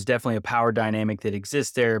like there is definitely a power dynamic that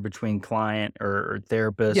exists there between client or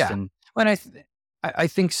therapist. Yeah. And When I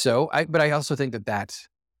think so. But I also think that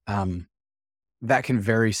can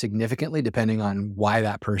vary significantly depending on why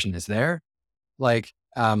that person is there. Like,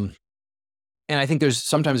 and I think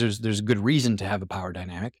there's good reason to have a power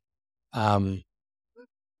dynamic. Um,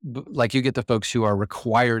 like you get the folks who are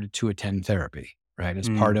required to attend therapy, right? As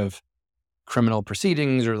part Mm. of criminal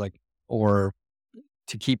proceedings or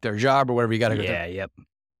to keep their job or whatever, you got to go to. Yeah. Yep.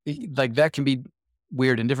 Like that can be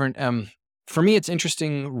weird and different. For me, it's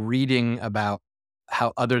interesting reading about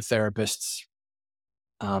how other therapists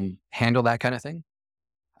handle that kind of thing.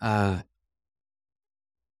 Uh,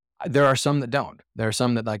 there are some that don't. There are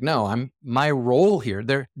some that like, no, my role here.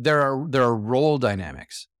 There are role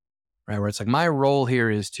dynamics, right? Where it's like my role here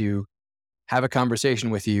is to have a conversation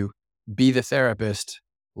with you, be the therapist,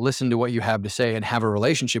 listen to what you have to say, and have a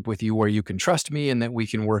relationship with you where you can trust me and that we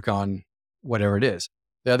can work on whatever it is.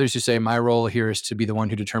 The others who say my role here is to be the one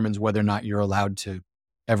who determines whether or not you're allowed to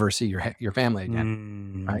ever see your family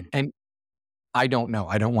again, right? Mm. And I don't know.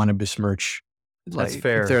 I don't want to besmirch. That's Like, if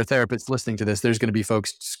fair. there are therapists listening to this, there's going to be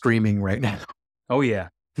folks screaming right now, Oh yeah.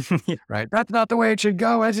 Yeah. right? That's not the way it should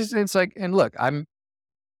go. It's like, and look, I've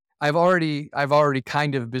already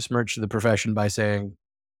kind of besmirched the profession by saying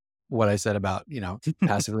what I said about,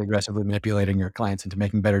 passively aggressively manipulating your clients into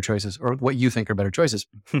making better choices or what you think are better choices.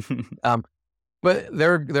 Um, but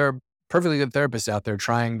there are perfectly good therapists out there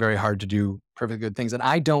trying very hard to do perfectly good things. And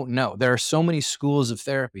I don't know. There are so many schools of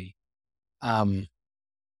therapy, um,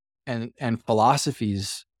 and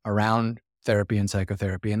philosophies around therapy and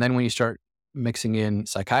psychotherapy. And then when you start mixing in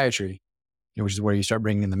psychiatry, which is where you start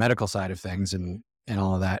bringing in the medical side of things and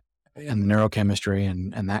all of that and the neurochemistry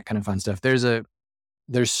and that kind of fun stuff.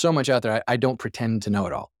 There's so much out there. I don't pretend to know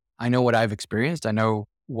it all. I know what I've experienced. I know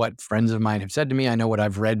what friends of mine have said to me. I know what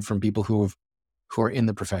I've read from people who are in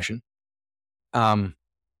the profession. Um,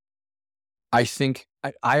 I think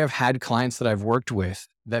I have had clients that I've worked with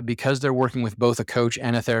that because they're working with both a coach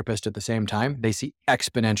and a therapist at the same time, they see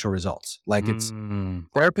exponential results. Like it's Mm.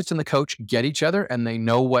 therapist and the coach get each other and they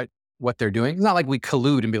know what they're doing. It's not like we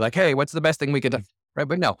collude and be like, hey, what's the best thing we could do? Right.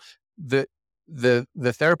 But no, the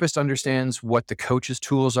the therapist understands what the coach's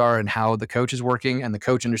tools are and how the coach is working, and the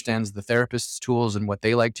coach understands the therapist's tools and what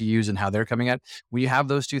they like to use and how they're coming at. When you have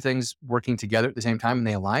those two things working together at the same time and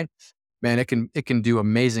they align, man, it can do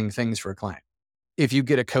amazing things for a client. If you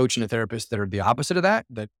get a coach and a therapist that are the opposite of that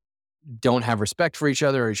don't have respect for each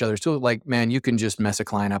other or each other's tools, like, man, you can just mess a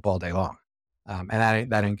client up all day long. And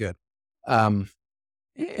that ain't good. Um,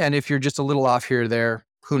 and if you're just a little off here or there,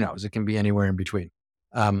 who knows? It can be anywhere in between.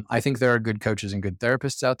 I think there are good coaches and good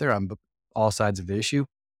therapists out there on all sides of the issue.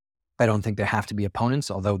 I don't think they have to be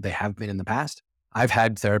opponents, although they have been in the past. I've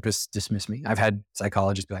had therapists dismiss me. I've had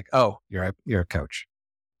psychologists be like, "Oh, you're a coach,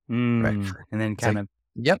 right?" Mm. And then It's kind like, of.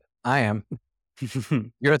 "Yep, I am.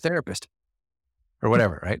 You're a therapist or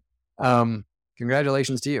whatever, right?"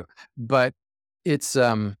 Congratulations to you. But it's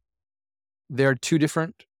there are two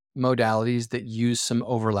different modalities that use some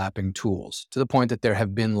overlapping tools to the point that there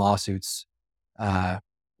have been lawsuits uh,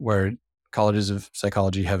 where colleges of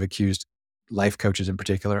psychology have accused life coaches in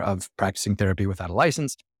particular of practicing therapy without a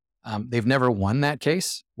license. They've never won that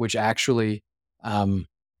case, which actually, and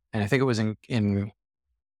I think it was in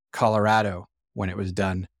Colorado when it was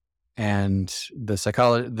done, and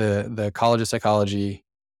the College of Psychology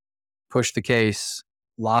pushed the case,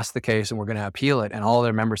 lost the case, and we're going to appeal it. And all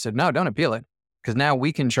their members said, no, don't appeal it, because now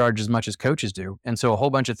we can charge as much as coaches do. And so a whole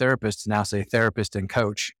bunch of therapists now say therapist and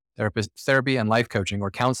coach, therapy and life coaching,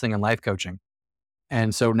 or counseling and life coaching.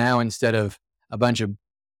 And so now instead of a bunch of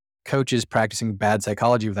coaches practicing bad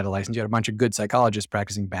psychology without a license, you had a bunch of good psychologists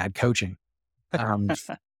practicing bad coaching, um,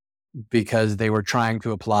 because they were trying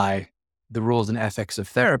to apply the rules and ethics of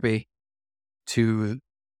therapy to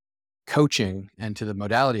coaching and to the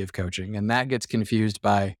modality of coaching. And that gets confused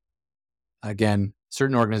by, again,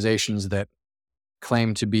 certain organizations that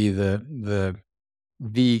claim to be the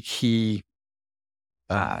key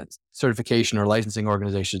certification or licensing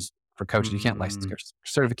organizations for coaches. You can't license Mm.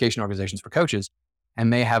 certification organizations for coaches,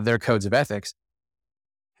 and they have their codes of ethics.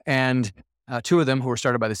 And two of them, who were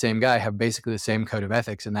started by the same guy, have basically the same code of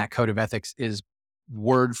ethics, and that code of ethics is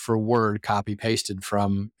word for word copy pasted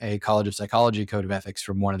from a College of Psychology code of ethics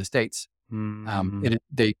from one of the states. Mm.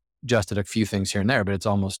 They adjusted a few things here and there, but it's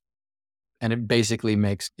almost, and it basically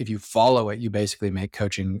makes, if you follow it, you basically make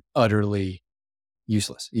coaching utterly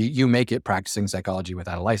useless. You make it practicing psychology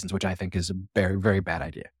without a license, which I think is a very, very bad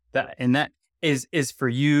idea. That is for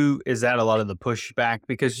you. Is that a lot of the pushback,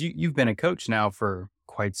 because you've been a coach now for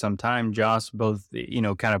quite some time, Joss? Both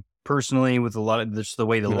kind of personally with a lot of just the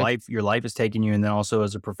way Mhm. your life has taken you, and then also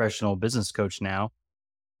as a professional business coach now.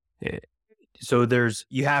 Eh, So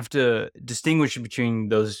you have to distinguish between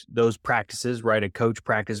those practices, right? A coach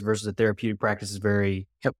practice versus a therapeutic practice is very,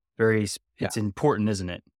 Yep. very, Yeah. it's important, isn't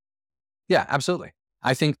it? Yeah, absolutely.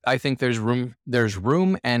 I think there's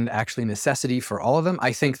room and actually necessity for all of them.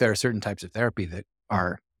 I think there are certain types of therapy that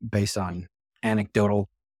are based on anecdotal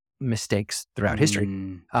mistakes throughout history.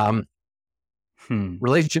 Mm.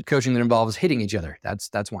 Relationship coaching that involves hitting each other.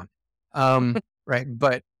 That's one. Right.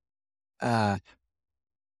 But I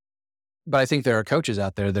think there are coaches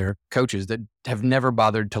out there, there are coaches that have never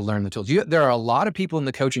bothered to learn the tools. There are a lot of people in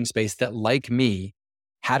the coaching space that, like me,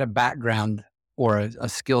 had a background or a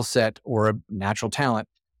skill set or a natural talent,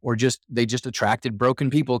 or they just attracted broken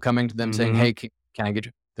people coming to them saying, hey, can I get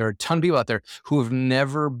you? There are a ton of people out there who have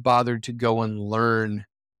never bothered to go and learn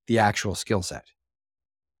the actual skill set.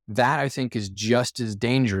 That, I think, is just as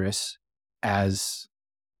dangerous as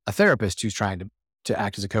a therapist who's trying to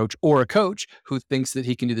act as a coach, or a coach who thinks that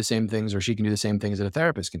he can do the same things or she can do the same things that a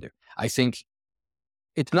therapist can do. I think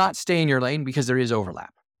it's not stay in your lane because there is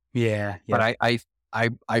overlap. Yeah. But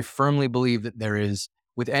I firmly believe that there is,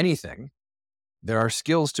 with anything, there are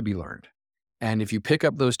skills to be learned. And if you pick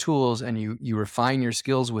up those tools and you refine your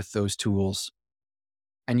skills with those tools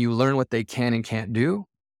and you learn what they can and can't do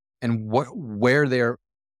and where they are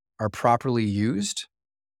properly used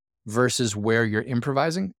versus where you're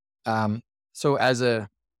improvising. So as a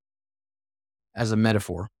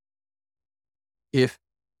metaphor, if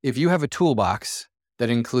you have a toolbox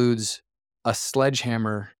that includes a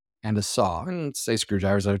sledgehammer and a saw, and say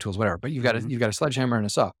screwdrivers, other tools, whatever, but you've got a sledgehammer and a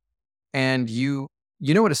saw, and you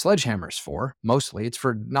know what a sledgehammer is for. Mostly, it's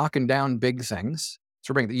for knocking down big things.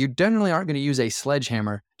 You generally aren't going to use a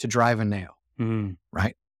sledgehammer to drive a nail,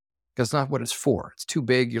 right? Because it's not what it's for. It's too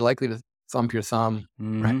big. You're likely to thump your thumb,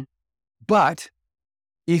 right? But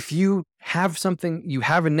if you have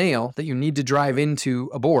a nail that you need to drive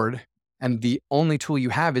into a board, and the only tool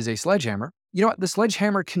you have is a sledgehammer, you know what? The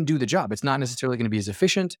sledgehammer can do the job. It's not necessarily going to be as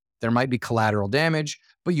efficient. There might be collateral damage,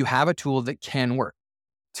 but you have a tool that can work.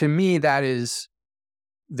 To me,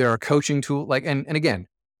 there are coaching tools, and again,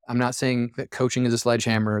 I'm not saying that coaching is a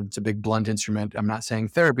sledgehammer. It's a big blunt instrument. I'm not saying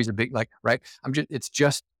therapy is a big, right? It's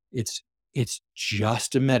just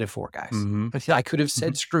a metaphor, guys. I could have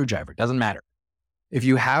said screwdriver. Doesn't matter. If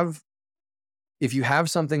you have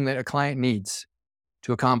something that a client needs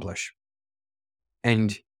to accomplish,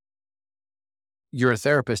 and you're a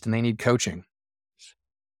therapist and they need coaching,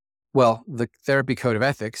 well, the therapy code of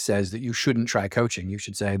ethics says that you shouldn't try coaching. You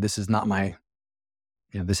should say, this is not my,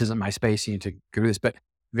 this isn't my space. You need to go do this. But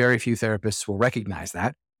very few therapists will recognize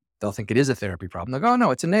that. They'll think it is a therapy problem. They'll go, oh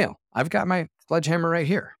no, it's a nail. I've got my sledgehammer right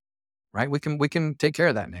here, right? We can take care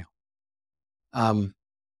of that nail.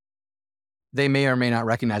 They may or may not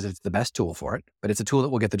recognize that it's the best tool for it, but it's a tool that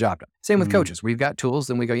will get the job done. Same with coaches. We've got tools,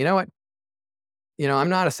 and we go, you know what? I'm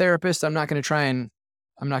not a therapist. I'm not going to try and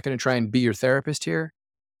be your therapist here.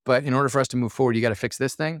 But in order for us to move forward, you got to fix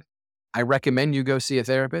this thing. I recommend you go see a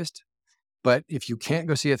therapist. But if you can't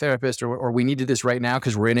go see a therapist, or we need to do this right now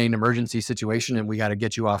because we're in an emergency situation and we got to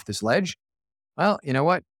get you off this ledge, well, you know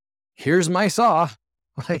what? Here's my saw.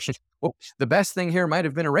 Well, the best thing here might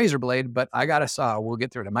have been a razor blade, but I got a saw. We'll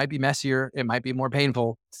get through it. It might be messier. It might be more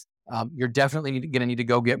painful. You're definitely going to need to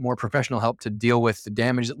go get more professional help to deal with the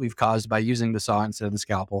damage that we've caused by using the saw instead of the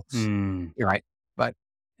scalpel. You're right.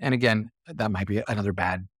 And again, that might be another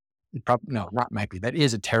bad, that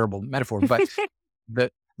is a terrible metaphor,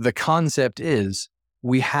 but the concept is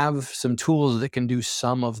we have some tools that can do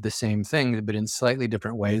some of the same thing, but in slightly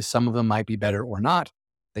different ways. Some of them might be better or not.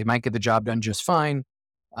 They might get the job done just fine.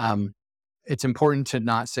 It's important to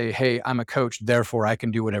not say, hey, I'm a coach, therefore I can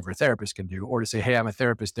do whatever a therapist can do, or to say, hey, I'm a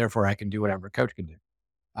therapist, therefore I can do whatever a coach can do.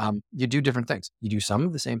 You do different things. You do some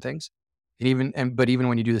of the same things. But even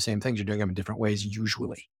when you do the same things, you're doing them in different ways,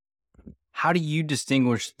 usually. How do you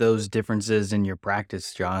distinguish those differences in your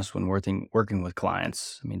practice, Josh, when working with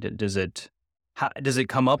clients? I mean, does it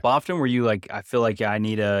come up often where you I feel like you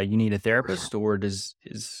need a therapist, or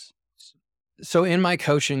So in my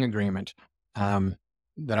coaching agreement,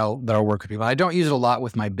 that I'll work with people. I don't use it a lot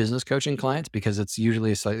with my business coaching clients because it's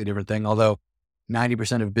usually a slightly different thing. Although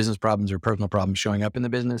 90% of business problems are personal problems showing up in the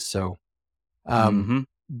business. So,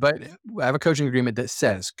 but I have a coaching agreement that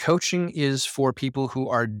says coaching is for people who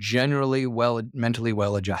are generally mentally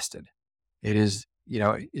well adjusted. It is,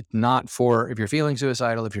 it's not for, if you're feeling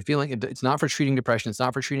suicidal, it's not for treating depression. It's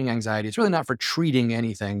not for treating anxiety. It's really not for treating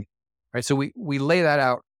anything, right? So we lay that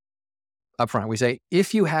out up front. We say,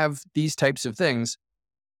 if you have these types of things,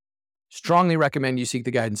 strongly recommend you seek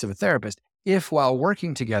the guidance of a therapist. If while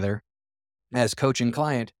working together as coach and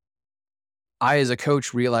client, I as a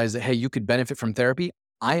coach realize that, hey, you could benefit from therapy,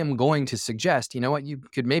 I am going to suggest, you know what, you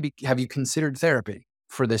could maybe have you considered therapy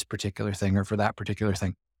for this particular thing or for that particular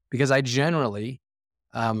thing. Because I generally,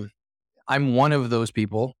 I'm one of those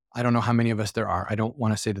people. I don't know how many of us there are. I don't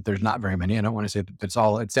want to say that there's not very many. I don't want to say that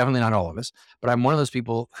it's definitely not all of us, but I'm one of those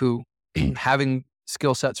people who, having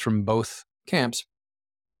skill sets from both camps,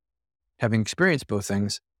 having experienced both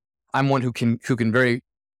things, I'm one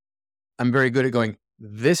I'm very good at going,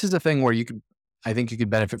 this is a thing where I think you could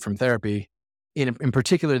benefit from therapy, in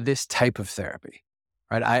particular, this type of therapy,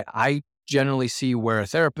 right? I generally see where a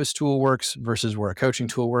therapist tool works versus where a coaching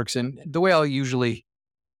tool works. And the way I'll usually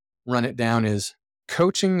run it down is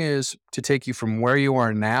coaching is to take you from where you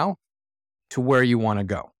are now to where you want to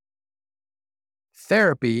go.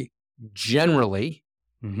 Therapy generally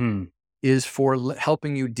is for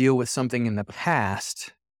helping you deal with something in the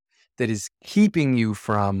past that is keeping you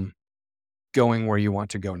from going where you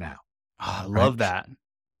want to go now. Oh, I love that.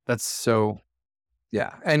 That's so,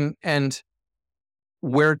 yeah. And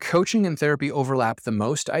where coaching and therapy overlap the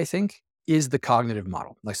most, I think, is the cognitive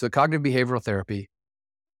model. Like, so the cognitive behavioral therapy,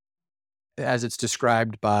 as it's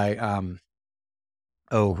described by,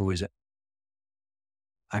 who is it?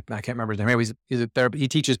 I can't remember his name. Anyway, he's a therapist. He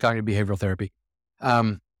teaches cognitive behavioral therapy.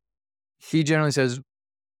 He generally says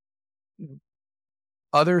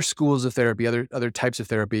other schools of therapy, other types of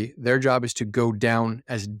therapy, their job is to go down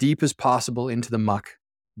as deep as possible into the muck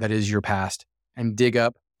that is your past and dig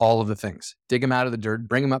up all of the things. Dig them out of the dirt,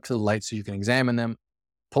 bring them up to the light so you can examine them,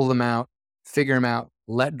 pull them out, figure them out,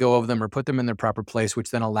 let go of them or put them in their proper place,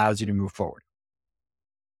 which then allows you to move forward.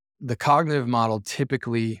 The cognitive model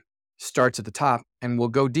typically starts at the top and will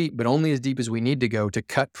go deep, but only as deep as we need to go to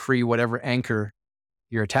cut free whatever anchor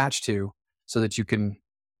you're attached to so that you can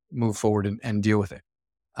move forward and deal with it.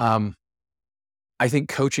 I think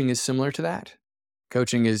coaching is similar to that.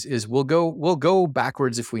 Coaching is we'll go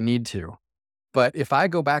backwards if we need to, but if I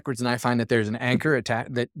go backwards and I find that there's an anchor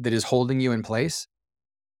that is holding you in place,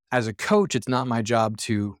 as a coach, it's not my job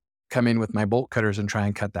to come in with my bolt cutters and try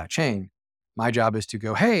and cut that chain. My job is to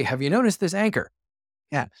go, hey, have you noticed this anchor?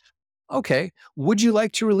 Yeah. Okay. Would you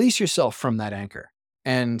like to release yourself from that anchor?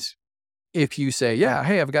 And if you say, yeah,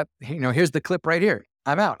 hey, I've got, here's the clip right here.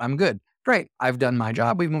 I'm out. I'm good. Great. I've done my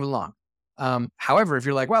job. We've moved along. However, if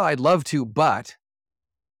you're like, well, I'd love to, but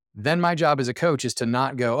then my job as a coach is to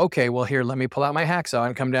not go, okay, well, here, let me pull out my hacksaw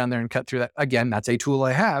and come down there and cut through that. Again, that's a tool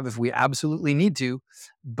I have if we absolutely need to.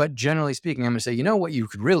 But generally speaking, I'm going to say, you know what you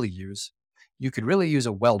could really use? You could really use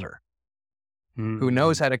a welder who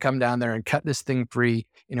knows how to come down there and cut this thing free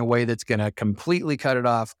in a way that's going to completely cut it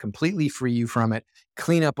off, completely free you from it,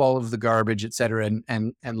 clean up all of the garbage, et cetera,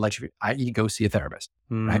 and let you, i.e. go see a therapist,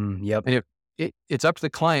 right? Yep. And it's up to the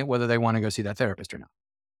client whether they want to go see that therapist or not.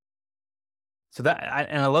 So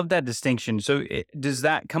I love that distinction. So does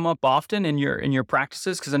that come up often in your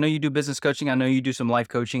practices? Because I know you do business coaching. I know you do some life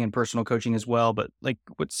coaching and personal coaching as well. But like,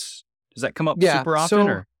 does that come up super often?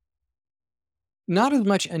 Or not as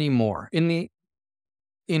much anymore.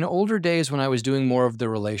 In older days when I was doing more of the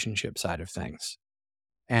relationship side of things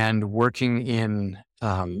and working in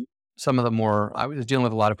some of the more, I was dealing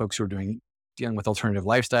with a lot of folks who were dealing with alternative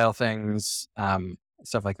lifestyle things,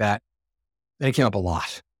 stuff like that. And it came up a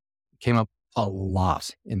lot. It came up a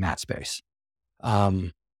lot in that space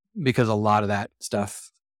because a lot of that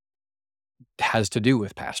stuff has to do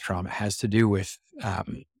with past trauma, has to do with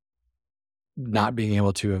not being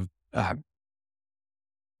able to have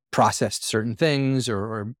processed certain things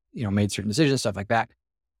or made certain decisions, stuff like that.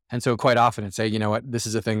 And so quite often I'd say, you know what, this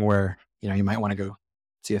is a thing where, you might want to go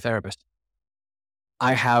see a therapist.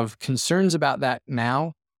 I have concerns about that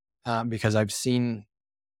now because I've seen,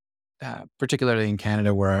 particularly in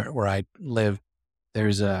Canada where I live,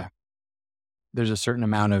 there's a certain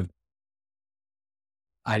amount of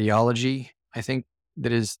ideology, I think,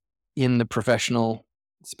 that is in the professional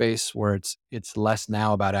space where it's less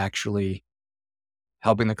now about actually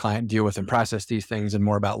helping the client deal with and process these things and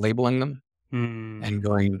more about labeling them and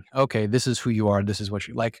going, okay, this is who you are. This is what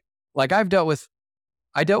you like. Like I dealt with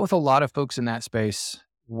a lot of folks in that space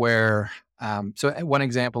where, so one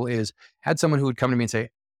example is had someone who would come to me and say,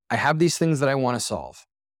 I have these things that I want to solve,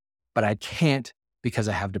 but I can't because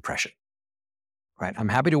I have depression, right? I'm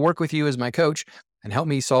happy to work with you as my coach and help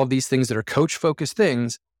me solve these things that are coach focused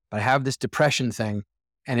things, but I have this depression thing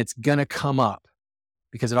and it's going to come up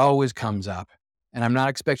because it always comes up. And I'm not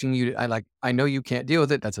expecting you to, I know you can't deal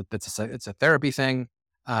with it. It's a therapy thing.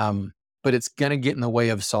 But it's going to get in the way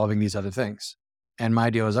of solving these other things. And my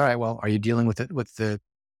deal is, all right, well, are you dealing with it with the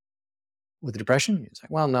depression? It's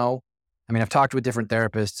like, well, no. I mean, I've talked with different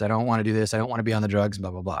therapists. I don't want to do this. I don't want to be on the drugs,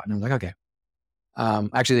 blah, blah, blah. And I was like, okay.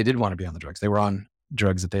 Actually, they did want to be on the drugs. They were on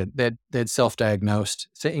drugs that they had self-diagnosed.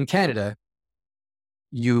 So in Canada,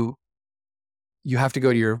 you have to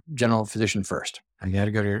go to your general physician first. And you have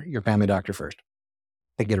to go to your family doctor first.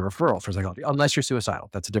 They get a referral for psychology, unless you're suicidal.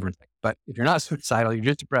 That's a different thing. But if you're not suicidal, you're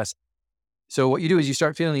just depressed. So what you do is you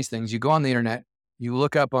start feeling these things. You go on the internet, you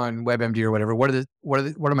look up on WebMD or whatever. What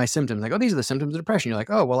are my symptoms? Like, oh, these are the symptoms of depression. You're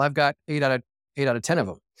like, oh, well, I've got 8 out of 10 of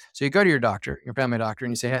them. So you go to your doctor, your family doctor,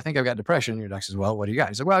 and you say, hey, I think I've got depression. And your doctor says, well, what do you got?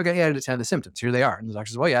 He's like, well, I've got 8 out of 10 of the symptoms. Here they are. And the doctor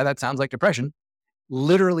says, well, yeah, that sounds like depression.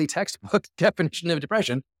 Literally textbook definition of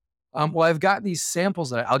depression. Well, I've got these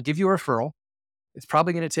samples that I'll give you a referral. It's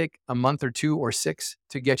probably going to take a month or 2 or 6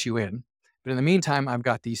 to get you in. But in the meantime, I've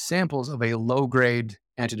got these samples of a low-grade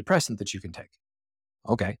antidepressant that you can take.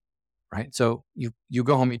 Okay, right? So you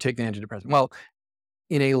go home, you take the antidepressant. Well,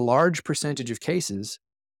 in a large percentage of cases,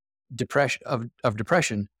 depression,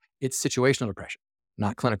 it's situational depression,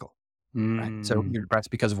 not clinical, right? So you're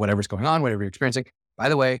depressed because of whatever's going on, whatever you're experiencing. By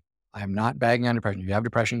the way, I am not bagging on depression. If you have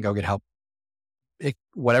depression, go get help.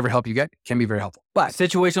 Whatever help you get can be very helpful. But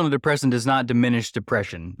situational depression does not diminish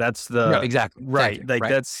depression. That's the exactly right. Like right.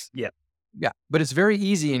 That's yeah. But it's very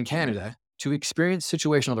easy in Canada to experience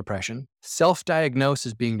situational depression, self-diagnose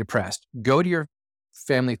as being depressed, go to your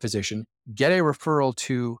family physician, get a referral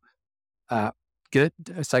to get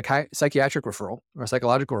a psychiatric referral or a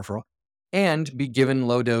psychological referral, and be given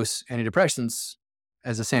low-dose antidepressants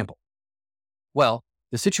as a sample. Well,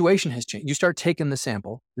 the situation has changed. You start taking the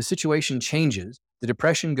sample, the situation changes, the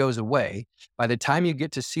depression goes away. By the time you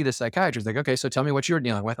get to see the psychiatrist, like, okay, so tell me what you were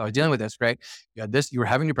dealing with. I was dealing with this, right? You had this, you were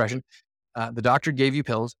having depression. The doctor gave you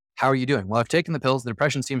pills. How are you doing? Well, I've taken the pills. The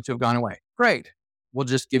depression seems to have gone away. Great. We'll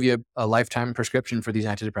just give you a lifetime prescription for these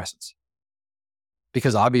antidepressants.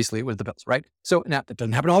 Because obviously it was the pills, right? So now that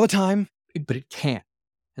doesn't happen all the time, but it can.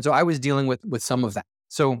 And so I was dealing with some of that.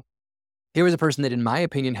 So here was a person that, in my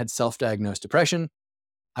opinion, had self-diagnosed depression.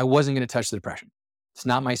 I wasn't going to touch the depression. It's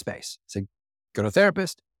not my space. So go to a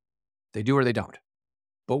therapist. They do or they don't.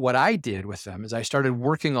 But what I did with them is I started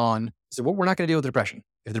working on, so we're not going to deal with depression.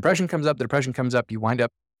 If the depression comes up, you wind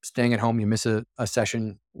up staying at home, you miss a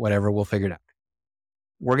session, whatever, we'll figure it out.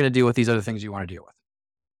 We're going to deal with these other things you want to deal with.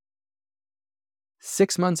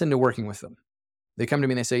 6 months into working with them, they come to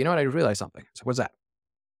me and they say, you know what, I realized something. So what's that?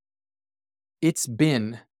 It's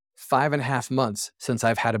been 5.5 months since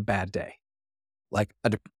I've had a bad day. Like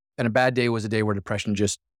and a bad day was a day where depression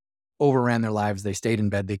just overran their lives. They stayed in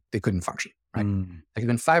bed. They couldn't function, right? Like, it's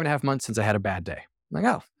been 5.5 months since I had a bad day. I'm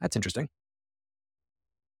like, oh, that's interesting.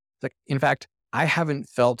 It's like, in fact, I haven't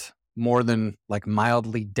felt more than like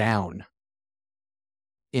mildly down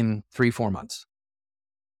in 3-4 months.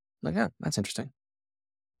 I'm like, yeah, that's interesting.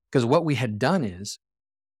 Because what we had done is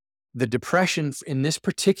the depression in this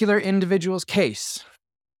particular individual's case,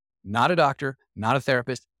 not a doctor, not a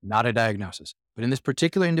therapist, not a diagnosis, but in this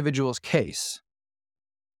particular individual's case,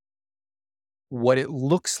 what it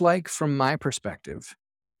looks like from my perspective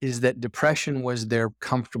is that depression was their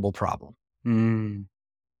comfortable problem.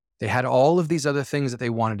 They had all of these other things that they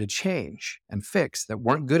wanted to change and fix that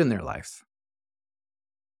weren't good in their life.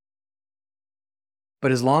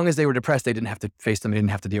 But as long as they were depressed, they didn't have to face them. They didn't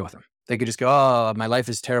have to deal with them. They could just go, oh, my life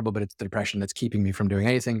is terrible, but it's the depression that's keeping me from doing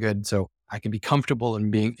anything good. So I can be comfortable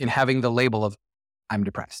in having the label of I'm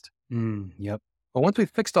depressed. Yep. But once we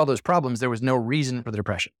fixed all those problems, there was no reason for the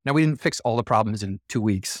depression. Now, we didn't fix all the problems in 2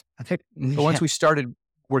 weeks. But once we started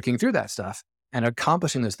working through that stuff and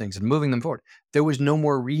accomplishing those things and moving them forward, there was no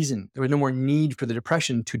more reason. There was no more need for the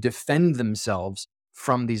depression to defend themselves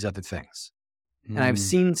from these other things. And I've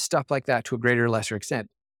seen stuff like that to a greater or lesser extent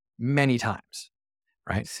many times,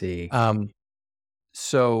 right?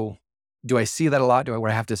 So do I see that a lot?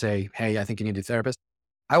 Where I have to say, hey, I think you need a therapist?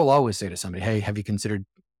 I will always say to somebody, hey, have you considered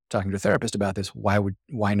talking to a therapist about this?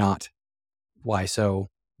 Why not? Why so?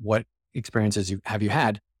 What experiences have you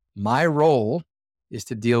had? My role is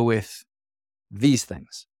to deal with these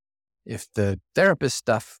things. If the therapist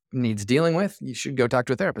stuff needs dealing with, you should go talk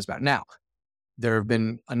to a therapist about it. Now, there have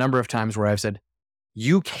been a number of times where I've said,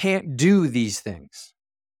 you can't do these things.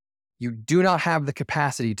 You do not have the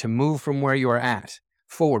capacity to move from where you are at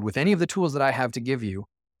forward with any of the tools that I have to give you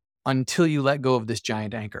until you let go of this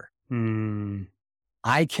giant anchor.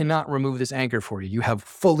 I cannot remove this anchor for you. You have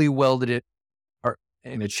fully welded it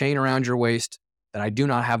in a chain around your waist that I do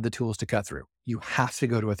not have the tools to cut through. You have to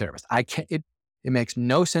go to a therapist. I can't. It makes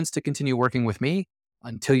no sense to continue working with me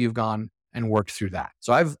until you've gone and worked through that.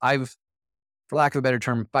 So I've, for lack of a better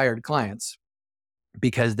term, fired clients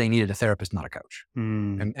because they needed a therapist, not a coach.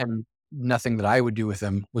 And nothing that I would do with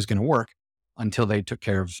them was going to work until they took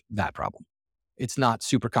care of that problem. It's not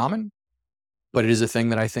super common, but it is a thing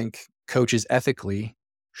that I think coaches ethically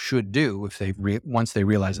should do if once they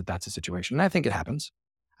realize that that's a situation. And I think it happens.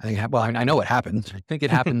 I know it happens. I think it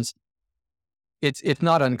happens. It's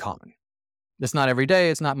not uncommon. It's not every day.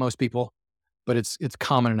 It's not most people, but it's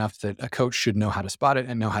common enough that a coach should know how to spot it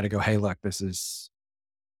and know how to go, hey, look, this is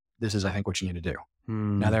I think what you need to do.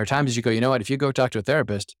 Now, there are times you go, you know what, if you go talk to a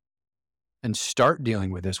therapist and start dealing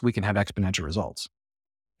with this, we can have exponential results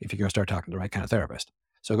if you go start talking to the right kind of therapist.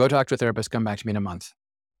 So go talk to a therapist, come back to me in a month,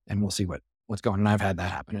 and we'll see what's going on. And I've had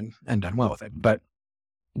that happen and done well with it. But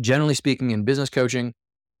generally speaking, in business coaching,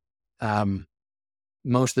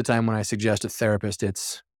 most of the time when I suggest a therapist,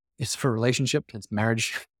 it's for relationship, it's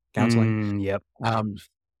marriage counseling. Yep.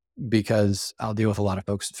 Because I'll deal with a lot of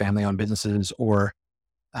folks, family-owned businesses, or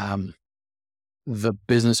the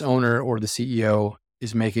business owner or the CEO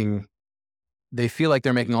they feel like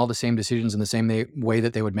they're making all the same decisions in the same way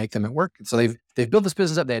that they would make them at work. So they've built this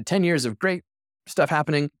business up. They had 10 years of great stuff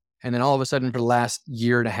happening. And then all of a sudden for the last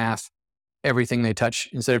year and a half, everything they touch,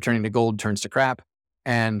 instead of turning to gold, turns to crap.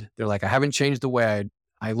 And they're like, I haven't changed the way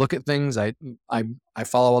I look at things. I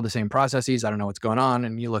follow all the same processes. I don't know what's going on.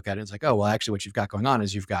 And you look at it, it's like, oh, well, actually what you've got going on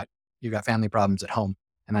is you've got family problems at home,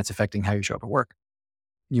 and that's affecting how you show up at work.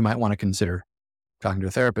 You might want to consider talking to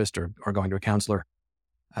a therapist or going to a counselor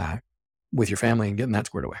with your family and getting that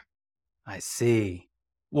squared away. I see.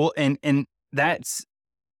 Well, and that's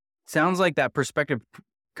sounds like that perspective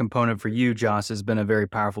component for you, Josh, has been a very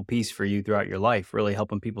powerful piece for you throughout your life, really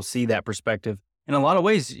helping people see that perspective. In a lot of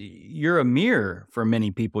ways, you're a mirror for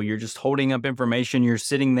many people. You're just holding up information. You're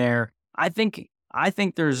sitting there. I think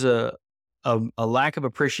there's a lack of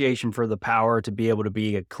appreciation for the power to be able to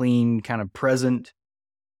be a clean, kind of present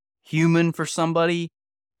human for somebody.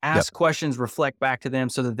 Ask questions, reflect back to them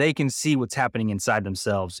so that they can see what's happening inside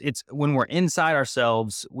themselves. It's when we're inside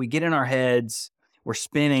ourselves, we get in our heads, we're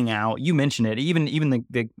spinning out. You mentioned it. Even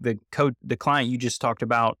the client you just talked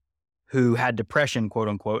about who had depression, quote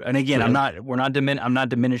unquote. And again, I'm not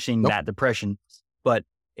diminishing that depression, but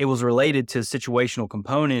it was related to situational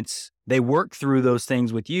components. They work through those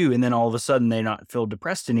things with you, and then all of a sudden they not feel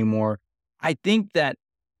depressed anymore. I think that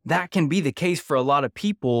can be the case for a lot of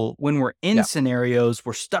people when we're in scenarios,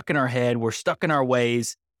 we're stuck in our head, we're stuck in our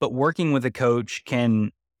ways, but working with a coach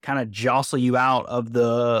can kind of jostle you out of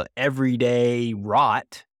the everyday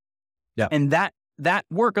rot. Yeah. And that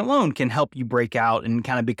work alone can help you break out and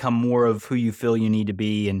kind of become more of who you feel you need to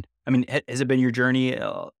be. And I mean, has it been your journey,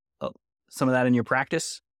 some of that in your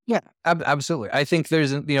practice? Yeah, absolutely. I think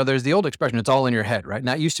there's the old expression, it's all in your head, right?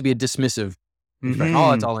 Now, it used to be a dismissive expression.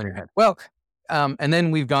 Oh, it's all in your head. Well, and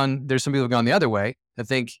then there's some people who've gone the other way that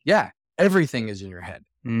think, yeah, everything is in your head,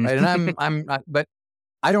 right? And I'm not, but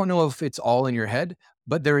I don't know if it's all in your head,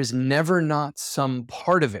 but there is never not some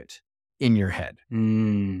part of it in your head.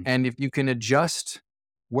 And if you can adjust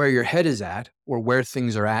where your head is at or where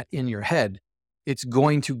things are at in your head, it's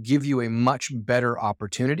going to give you a much better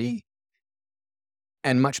opportunity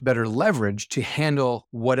and much better leverage to handle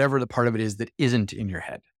whatever the part of it is that isn't in your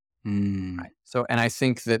head. Right? So, and I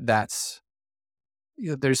think that's,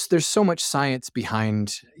 there's so much science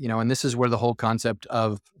behind, and this is where the whole concept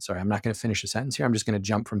of, sorry, I'm not going to finish a sentence here. I'm just going to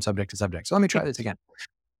jump from subject to subject. So let me try this again.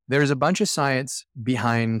 There's a bunch of science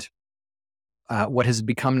behind what has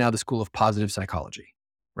become now the school of positive psychology,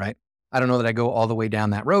 right? I don't know that I go all the way down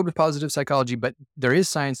that road with positive psychology, but there is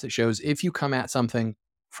science that shows if you come at something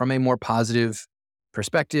from a more positive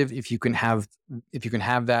perspective, if you can have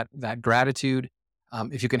that gratitude,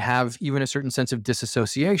 if you can have even a certain sense of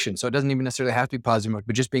disassociation. So it doesn't even necessarily have to be positive mode,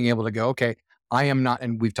 but just being able to go, okay, I am not,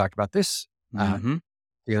 and we've talked about this the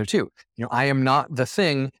other two, I am not the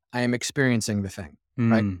thing, I am experiencing the thing,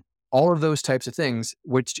 right? All of those types of things,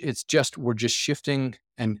 which we're just shifting.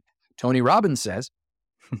 And Tony Robbins says,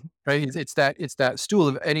 right? It's that stool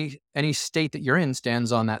of any state that you're in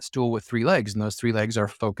stands on that stool with three legs. And those three legs are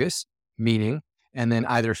focus, meaning, and then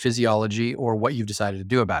either physiology or what you've decided to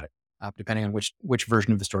do about it, depending on which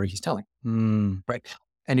version of the story he's telling. Right.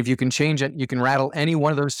 And if you can change it, you can rattle any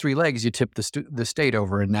one of those three legs, you tip the state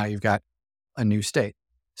over, and now you've got a new state.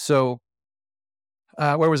 So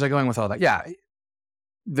where was I going with all that? Yeah.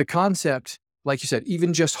 The concept, like you said,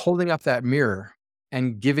 even just holding up that mirror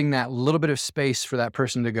and giving that little bit of space for that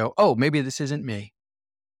person to go, oh, maybe this isn't me.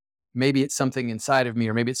 Maybe it's something inside of me,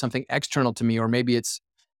 or maybe it's something external to me, or maybe it's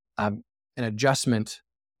an adjustment,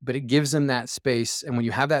 but it gives them that space. And when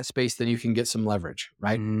you have that space, then you can get some leverage,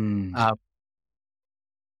 right?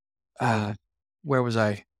 Where was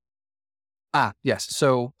I? Yes.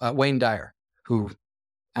 So Wayne Dyer, who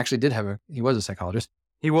actually he was a psychologist.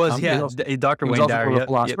 He was, Dr. Wayne Dyer, a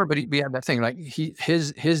philosopher, but he had that thing, like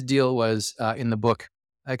his deal was in the book,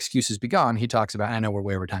 Excuses Be Gone. He talks about, I know we're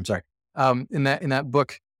way over time, sorry. In that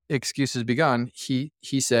book, excuses begun, he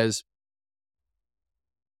says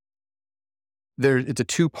it's a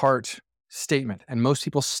two-part statement, and most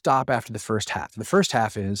people stop after the first half. The first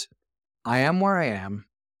half is, I am where I am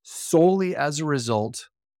solely as a result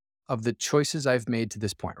of the choices I've made to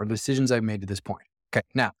this point, or the decisions I've made to this point. Okay,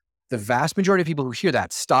 now, the vast majority of people who hear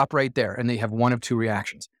that stop right there, and they have one of two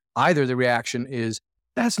reactions. Either the reaction is,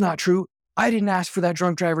 that's not true. I didn't ask for that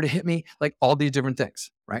drunk driver to hit me, like all these different things,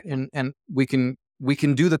 right? And we can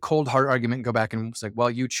do the cold hard argument and go back and it's like, well,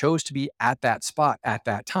 you chose to be at that spot at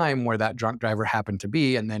that time where that drunk driver happened to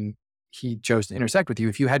be, and then he chose to intersect with you.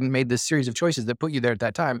 If you hadn't made this series of choices that put you there at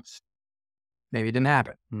that time, maybe it didn't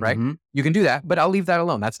happen, right? You can do that, but I'll leave that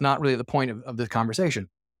alone. That's not really the point of this conversation.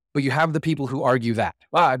 But you have the people who argue that,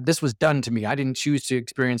 this was done to me. I didn't choose to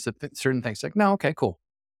experience certain things. Like, no, okay, cool.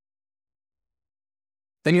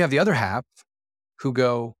 Then you have the other half who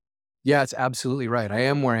go, yeah, it's absolutely right. I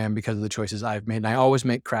am where I am because of the choices I've made. And I always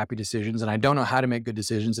make crappy decisions, and I don't know how to make good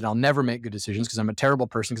decisions, and I'll never make good decisions because I'm a terrible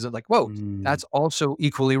person. Because I'm like, whoa, that's also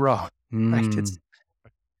equally wrong. Right?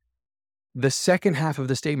 The second half of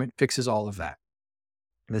the statement fixes all of that.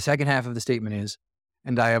 The second half of the statement is,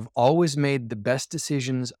 and I have always made the best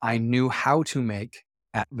decisions I knew how to make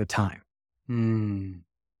at the time. And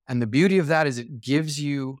the beauty of that is it gives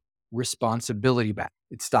you responsibility back.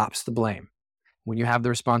 It stops the blame. When you have the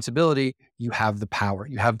responsibility, you have the power.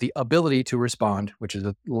 You have the ability to respond, which is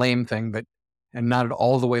a lame thing, and not at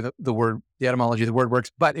all the way the etymology of the word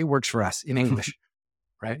works, but it works for us in English,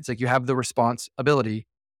 right? It's like you have the responsibility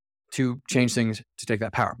to change things, to take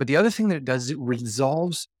that power. But the other thing that it does is it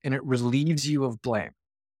resolves and it relieves you of blame.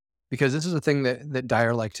 Because this is a thing that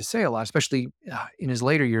Dyer liked to say a lot, especially in his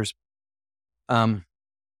later years,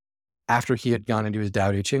 after he had gone into his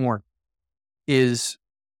Tao Te Ching work, is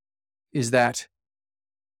that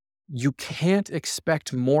you can't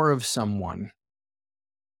expect more of someone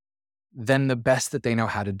than the best that they know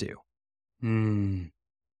how to do.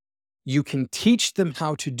 You can teach them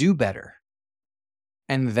how to do better,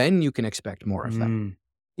 and then you can expect more of them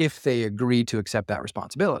if they agree to accept that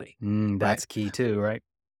responsibility. That's key too, right?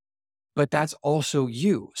 But that's also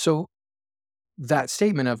you. So that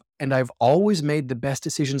statement of, and I've always made the best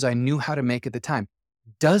decisions I knew how to make at the time,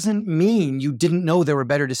 doesn't mean you didn't know there were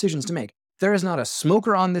better decisions to make. There is not a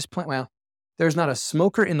smoker on this planet. Well, there's not a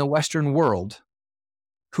smoker in the Western world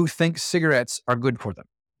who thinks cigarettes are good for them.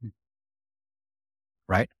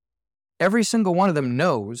 Right? Every single one of them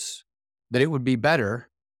knows that it would be better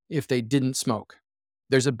if they didn't smoke.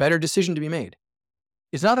 There's a better decision to be made.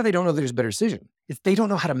 It's not that they don't know there's a better decision. It's they don't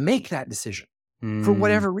know how to make that decision for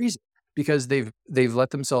whatever reason, because they've let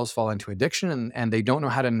themselves fall into addiction and they don't know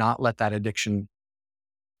how to not let that addiction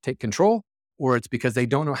take control, or it's because they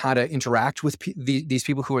don't know how to interact with these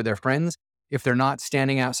people who are their friends. If they're not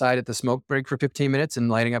standing outside at the smoke break for 15 minutes and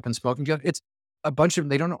lighting up and smoking together, it's a bunch of,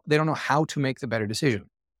 they don't know how to make the better decision.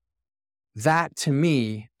 That to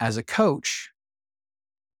me as a coach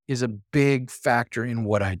is a big factor in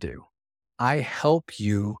what I do. I help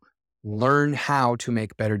you learn how to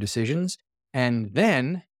make better decisions. And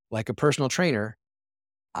then, like a personal trainer,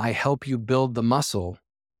 I help you build the muscle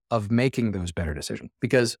of making those better decisions.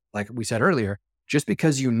 Because like we said earlier, just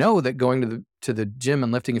because you know that going to the gym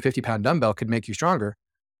and lifting a 50-pound dumbbell could make you stronger,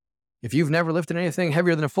 if you've never lifted anything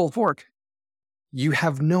heavier than a full fork, you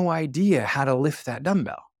have no idea how to lift that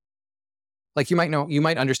dumbbell. Like you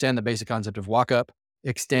might understand the basic concept of walk up,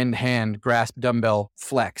 extend hand, grasp dumbbell,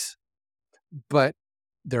 flex. But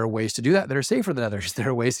there are ways to do that are safer than others. There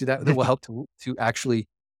are ways to do that will help to actually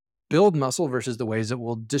build muscle versus the ways that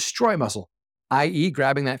will destroy muscle, i.e.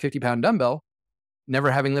 grabbing that 50-pound dumbbell,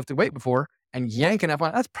 never having lifted weight before, and yanking up on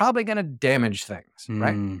it, that's probably going to damage things,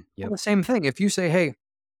 right? Yep. Well, the same thing. If you say, hey,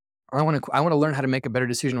 I want to learn how to make a better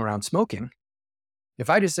decision around smoking. If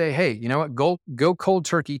I just say, hey, you know what, go cold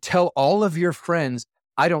turkey, tell all of your friends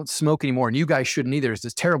I don't smoke anymore and you guys shouldn't either, it's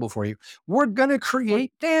just terrible for you, we're going to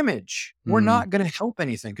create damage. We're not going to help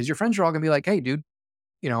anything because your friends are all going to be like, hey, dude,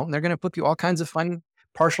 and they're going to flip you all kinds of fun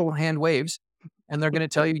partial hand waves and they're going to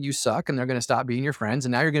tell you you suck and they're going to stop being your friends.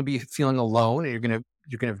 And now you're going to be feeling alone and you're going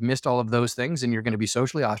to have missed all of those things and you're going to be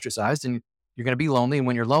socially ostracized and you're going to be lonely. And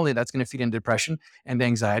when you're lonely, that's going to feed into depression and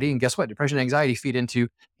anxiety. And guess what? Depression and anxiety feed into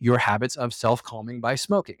your habits of self-calming by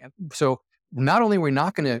smoking. So not only are we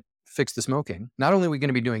not going to fix the smoking, not only are we going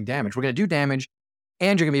to be doing damage, we're going to do damage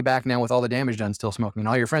and you're going to be back now with all the damage done still smoking. And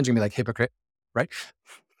all your friends are going to be like, hypocrite, right?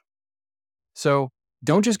 So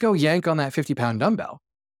don't just go yank on that 50-pound dumbbell.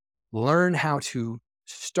 Learn how to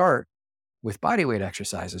start with bodyweight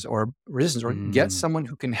exercises or resistance, or get someone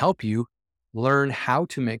who can help you learn how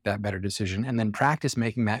to make that better decision and then practice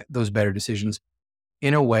making those better decisions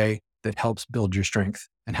in a way that helps build your strength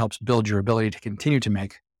and helps build your ability to continue to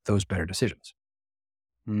make those better decisions.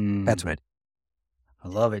 That's what I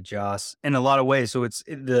love it, Joss. In a lot of ways. So it's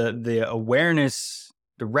the awareness,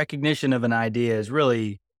 the recognition of an idea is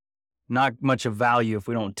really not much of value if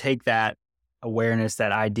we don't take that awareness,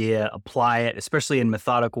 that idea, apply it, especially in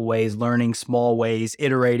methodical ways, learning small ways,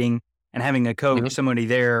 iterating, and having a coach, somebody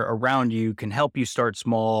there around you can help you start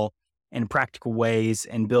small in practical ways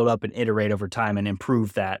and build up and iterate over time and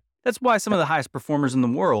improve that. That's why some of the highest performers in the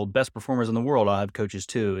world, best performers in the world, all have coaches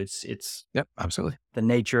too. It's Yep, absolutely. the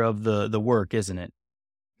nature of the work, isn't it?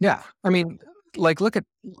 Yeah. I mean, like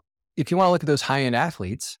if you want to look at those high-end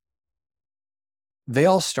athletes, they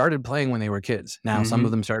all started playing when they were kids. Now, some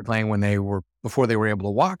of them started playing before they were able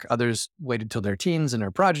to walk. Others waited till their teens and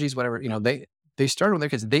their prodigies, whatever. They started with their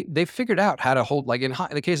kids. They figured out how to hold, like in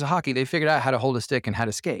the case of hockey, they figured out how to hold a stick and how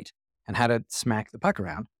to skate and how to smack the puck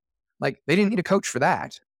around. Like, they didn't need a coach for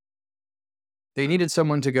that. They needed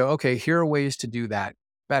someone to go, okay, here are ways to do that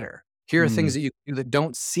better. Here are things that you do that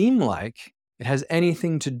don't seem like it has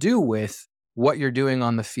anything to do with what you're doing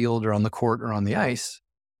on the field or on the court or on the ice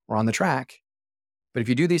or on the track. But if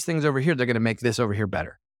you do these things over here, they're going to make this over here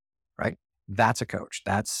better, right? That's a coach.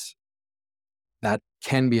 That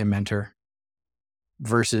can be a mentor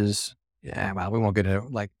versus, we won't get into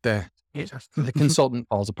like the consultant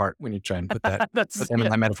falls apart when you try and put that put them in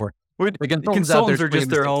that metaphor. The consultants are just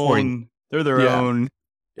their own. They're their own.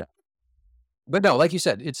 Yeah. But no, like you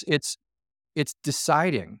said, it's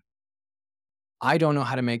deciding. I don't know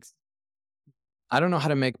how to make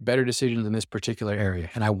better decisions in this particular area,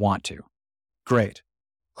 and I want to. Great.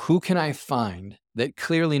 Who can I find that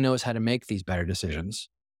clearly knows how to make these better decisions?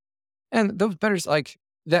 And those better, like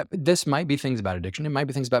that, this might be things about addiction. It might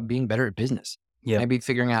be things about being better at business. Yeah. Maybe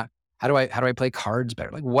figuring out how do I play cards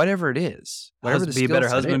better? Like whatever it is, whatever Be a better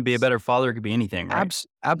husband, be a better father. It could be anything, right?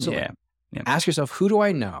 Absolutely. Yeah. Ask yourself, who do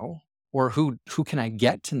I know or who can I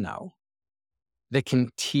get to know that can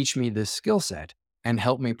teach me this skill set and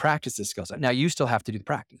help me practice this skill set? Now, you still have to do the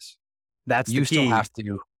practice. That's the key. You still have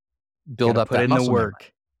to build up that in muscle the work.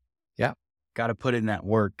 memory. Yeah. Got to put in that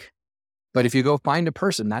work. But if you go find a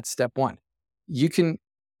person, that's step one. You can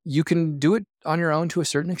do it on your own to a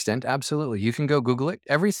certain extent. Absolutely. You can go Google it.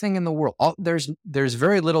 Everything in the world. There's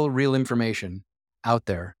very little real information out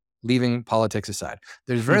there, leaving politics aside.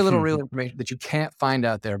 There's very little real information that you can't find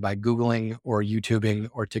out there by Googling or YouTubing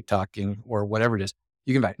or TikToking or whatever it is.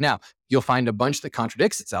 You can find. Now, you'll find a bunch that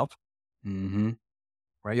contradicts itself.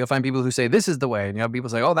 Right? You'll find people who say, this is the way. And people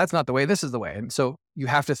say, oh, that's not the way. This is the way. And so you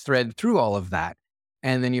have to thread through all of that.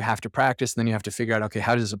 And then you have to practice. And then you have to figure out, okay,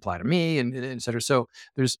 how does this apply to me? And et cetera. So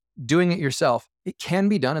there's doing it yourself. It can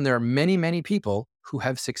be done. And there are many, many people who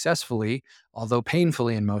have successfully, although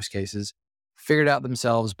painfully in most cases, figured out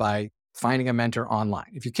themselves by finding a mentor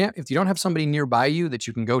online. If you don't have somebody nearby you that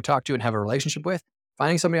you can go talk to and have a relationship with,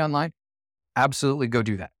 finding somebody online, absolutely go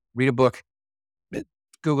do that. Read a book,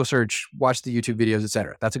 Google search, watch the YouTube videos, et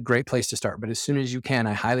cetera. That's a great place to start. But as soon as you can,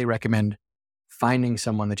 I highly recommend finding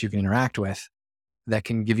someone that you can interact with that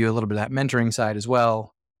can give you a little bit of that mentoring side as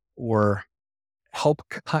well, or help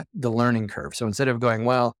cut the learning curve. So instead of going,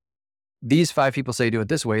 well, these 5 people say do it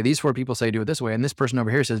this way, these 4 people say do it this way, and this person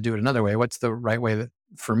over here says do it another way, what's the right way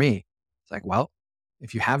for me? It's like, well,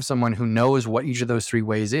 if you have someone who knows what each of those 3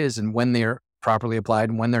 ways is and when they're properly applied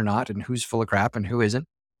and when they're not and who's full of crap and who isn't,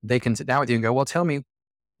 they can sit down with you and go, well, tell me,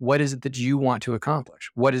 what is it that you want to accomplish?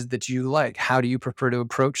 What is it that you like? How do you prefer to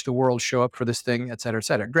approach the world, show up for this thing, et cetera, et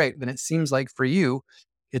cetera? Great. Then it seems like for you,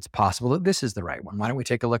 it's possible that this is the right one. Why don't we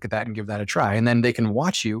take a look at that and give that a try? And then they can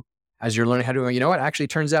watch you as you're learning how to do it. You know what? Actually,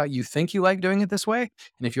 turns out you think you like doing it this way.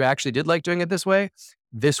 And if you actually did like doing it this way,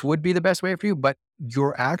 this would be the best way for you. But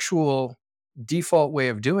your actual default way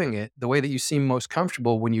of doing it, the way that you seem most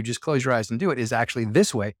comfortable when you just close your eyes and do it, is actually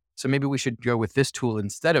this way. So maybe we should go with this tool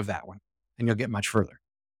instead of that one, and you'll get much further.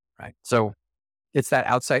 Right. So it's that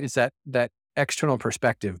outside, it's that external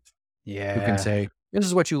perspective. Yeah. Who can say, this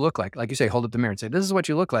is what you look like. Like you say, hold up the mirror and say, this is what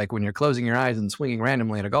you look like when you're closing your eyes and swinging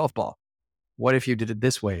randomly at a golf ball. What if you did it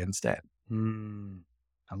this way instead?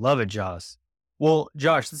 I love it, Josh. Well,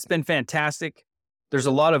 Josh, this has been fantastic. There's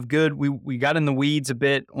a lot of good. We got in the weeds a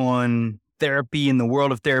bit on therapy and the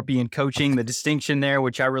world of therapy and coaching, the distinction there,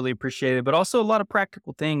 which I really appreciated, but also a lot of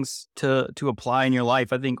practical things to apply in your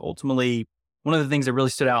life. I think ultimately, one of the things that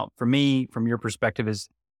really stood out for me from your perspective is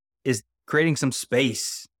creating some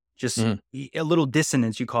space, just a little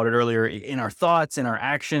dissonance, you called it earlier, in our thoughts and our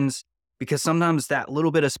actions, because sometimes that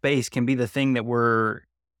little bit of space can be the thing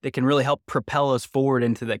that can really help propel us forward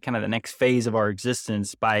into that kind of the next phase of our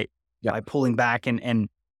existence by pulling back and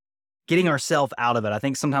getting ourselves out of it. I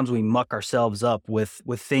think sometimes we muck ourselves up with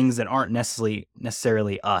things that aren't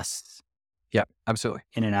necessarily us. Yeah, absolutely.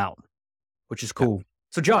 In and out, which is cool.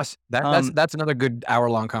 So Josh, that's another good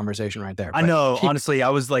hour-long conversation right there. I know, honestly, I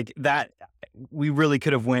was like that. We really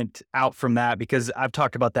could have went out from that because I've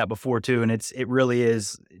talked about that before too. And it really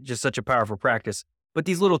is just such a powerful practice. But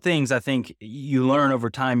these little things, I think you learn over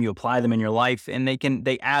time, you apply them in your life, and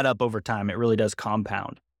they add up over time. It really does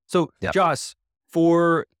compound. So Josh,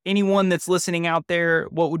 for anyone that's listening out there,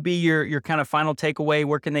 what would be your kind of final takeaway?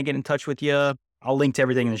 Where can they get in touch with you? I'll link to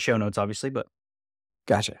everything in the show notes, obviously, but.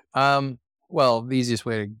 Gotcha. Well, the easiest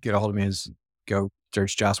way to get a hold of me is go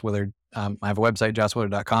search Josh Willard. I have a website,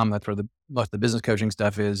 joshwillard.com. That's where most of the business coaching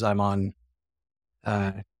stuff is. I'm on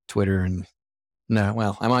Twitter I'm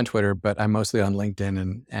on Twitter, but I'm mostly on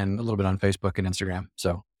LinkedIn and a little bit on Facebook and Instagram.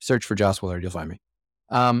 So search for Josh Willard, you'll find me.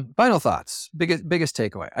 Final thoughts, biggest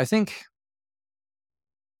takeaway. I think,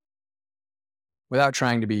 without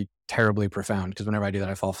trying to be terribly profound, because whenever I do that,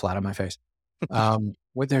 I fall flat on my face.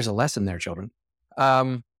 There's a lesson there, children.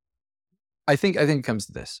 I think it comes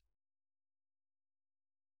to this.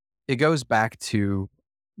 It goes back to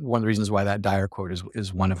one of the reasons why that Dyer quote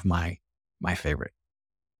is one of my favorite.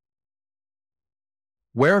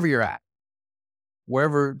 Wherever you're at,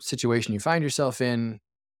 wherever situation you find yourself in,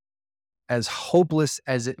 as hopeless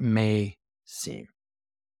as it may seem,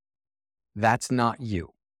 that's not you.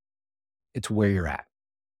 It's where you're at.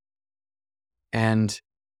 And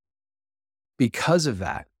because of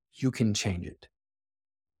that, you can change it.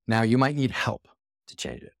 Now, you might need help to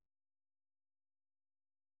change it,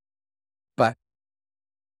 but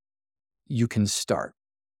you can start.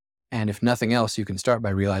 And if nothing else, you can start by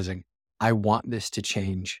realizing, I want this to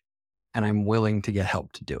change and I'm willing to get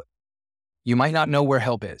help to do it. You might not know where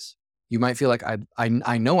help is. You might feel like I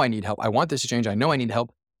know I need help. I want this to change. I know I need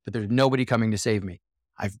help, but there's nobody coming to save me.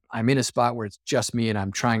 I'm in a spot where it's just me and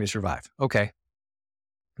I'm trying to survive. Okay.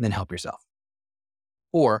 And then help yourself.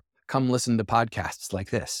 Or come listen to podcasts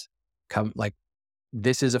like this.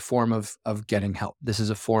 This is a form of getting help. This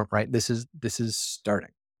is a form, right? This is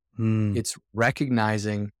starting. It's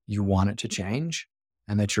recognizing you want it to change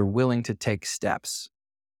and that you're willing to take steps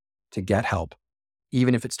to get help,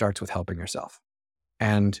 even if it starts with helping yourself.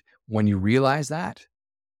 And when you realize that,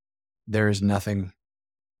 there is nothing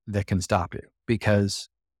that can stop you, because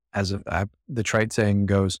the trite saying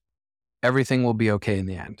goes, everything will be okay in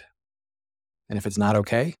the end. And if it's not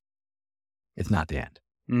okay, it's not the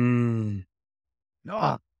end.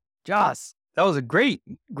 Oh, Josh, that was a great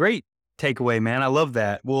takeaway, man. I love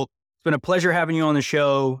that. Well, it's been a pleasure having you on the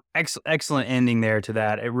show. Excellent ending there to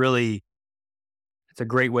that. It's a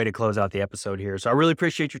great way to close out the episode here. So I really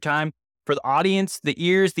appreciate your time. For the audience, the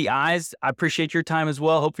ears, the eyes, I appreciate your time as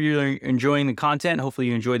well. Hopefully you're enjoying the content. Hopefully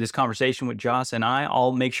you enjoyed this conversation with Josh and I.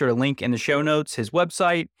 I'll make sure to link in the show notes his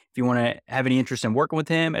website if you want to have any interest in working with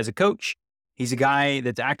him as a coach. He's a guy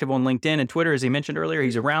that's active on LinkedIn and Twitter, as he mentioned earlier.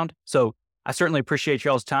 He's around. So I certainly appreciate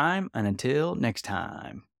y'all's time. And until next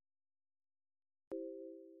time.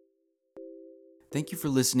 Thank you for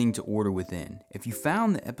listening to Order Within. If you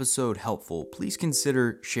found the episode helpful, please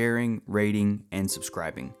consider sharing, rating, and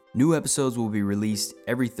subscribing. New episodes will be released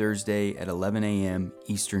every Thursday at 11 a.m.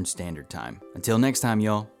 Eastern Standard Time. Until next time,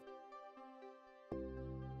 y'all.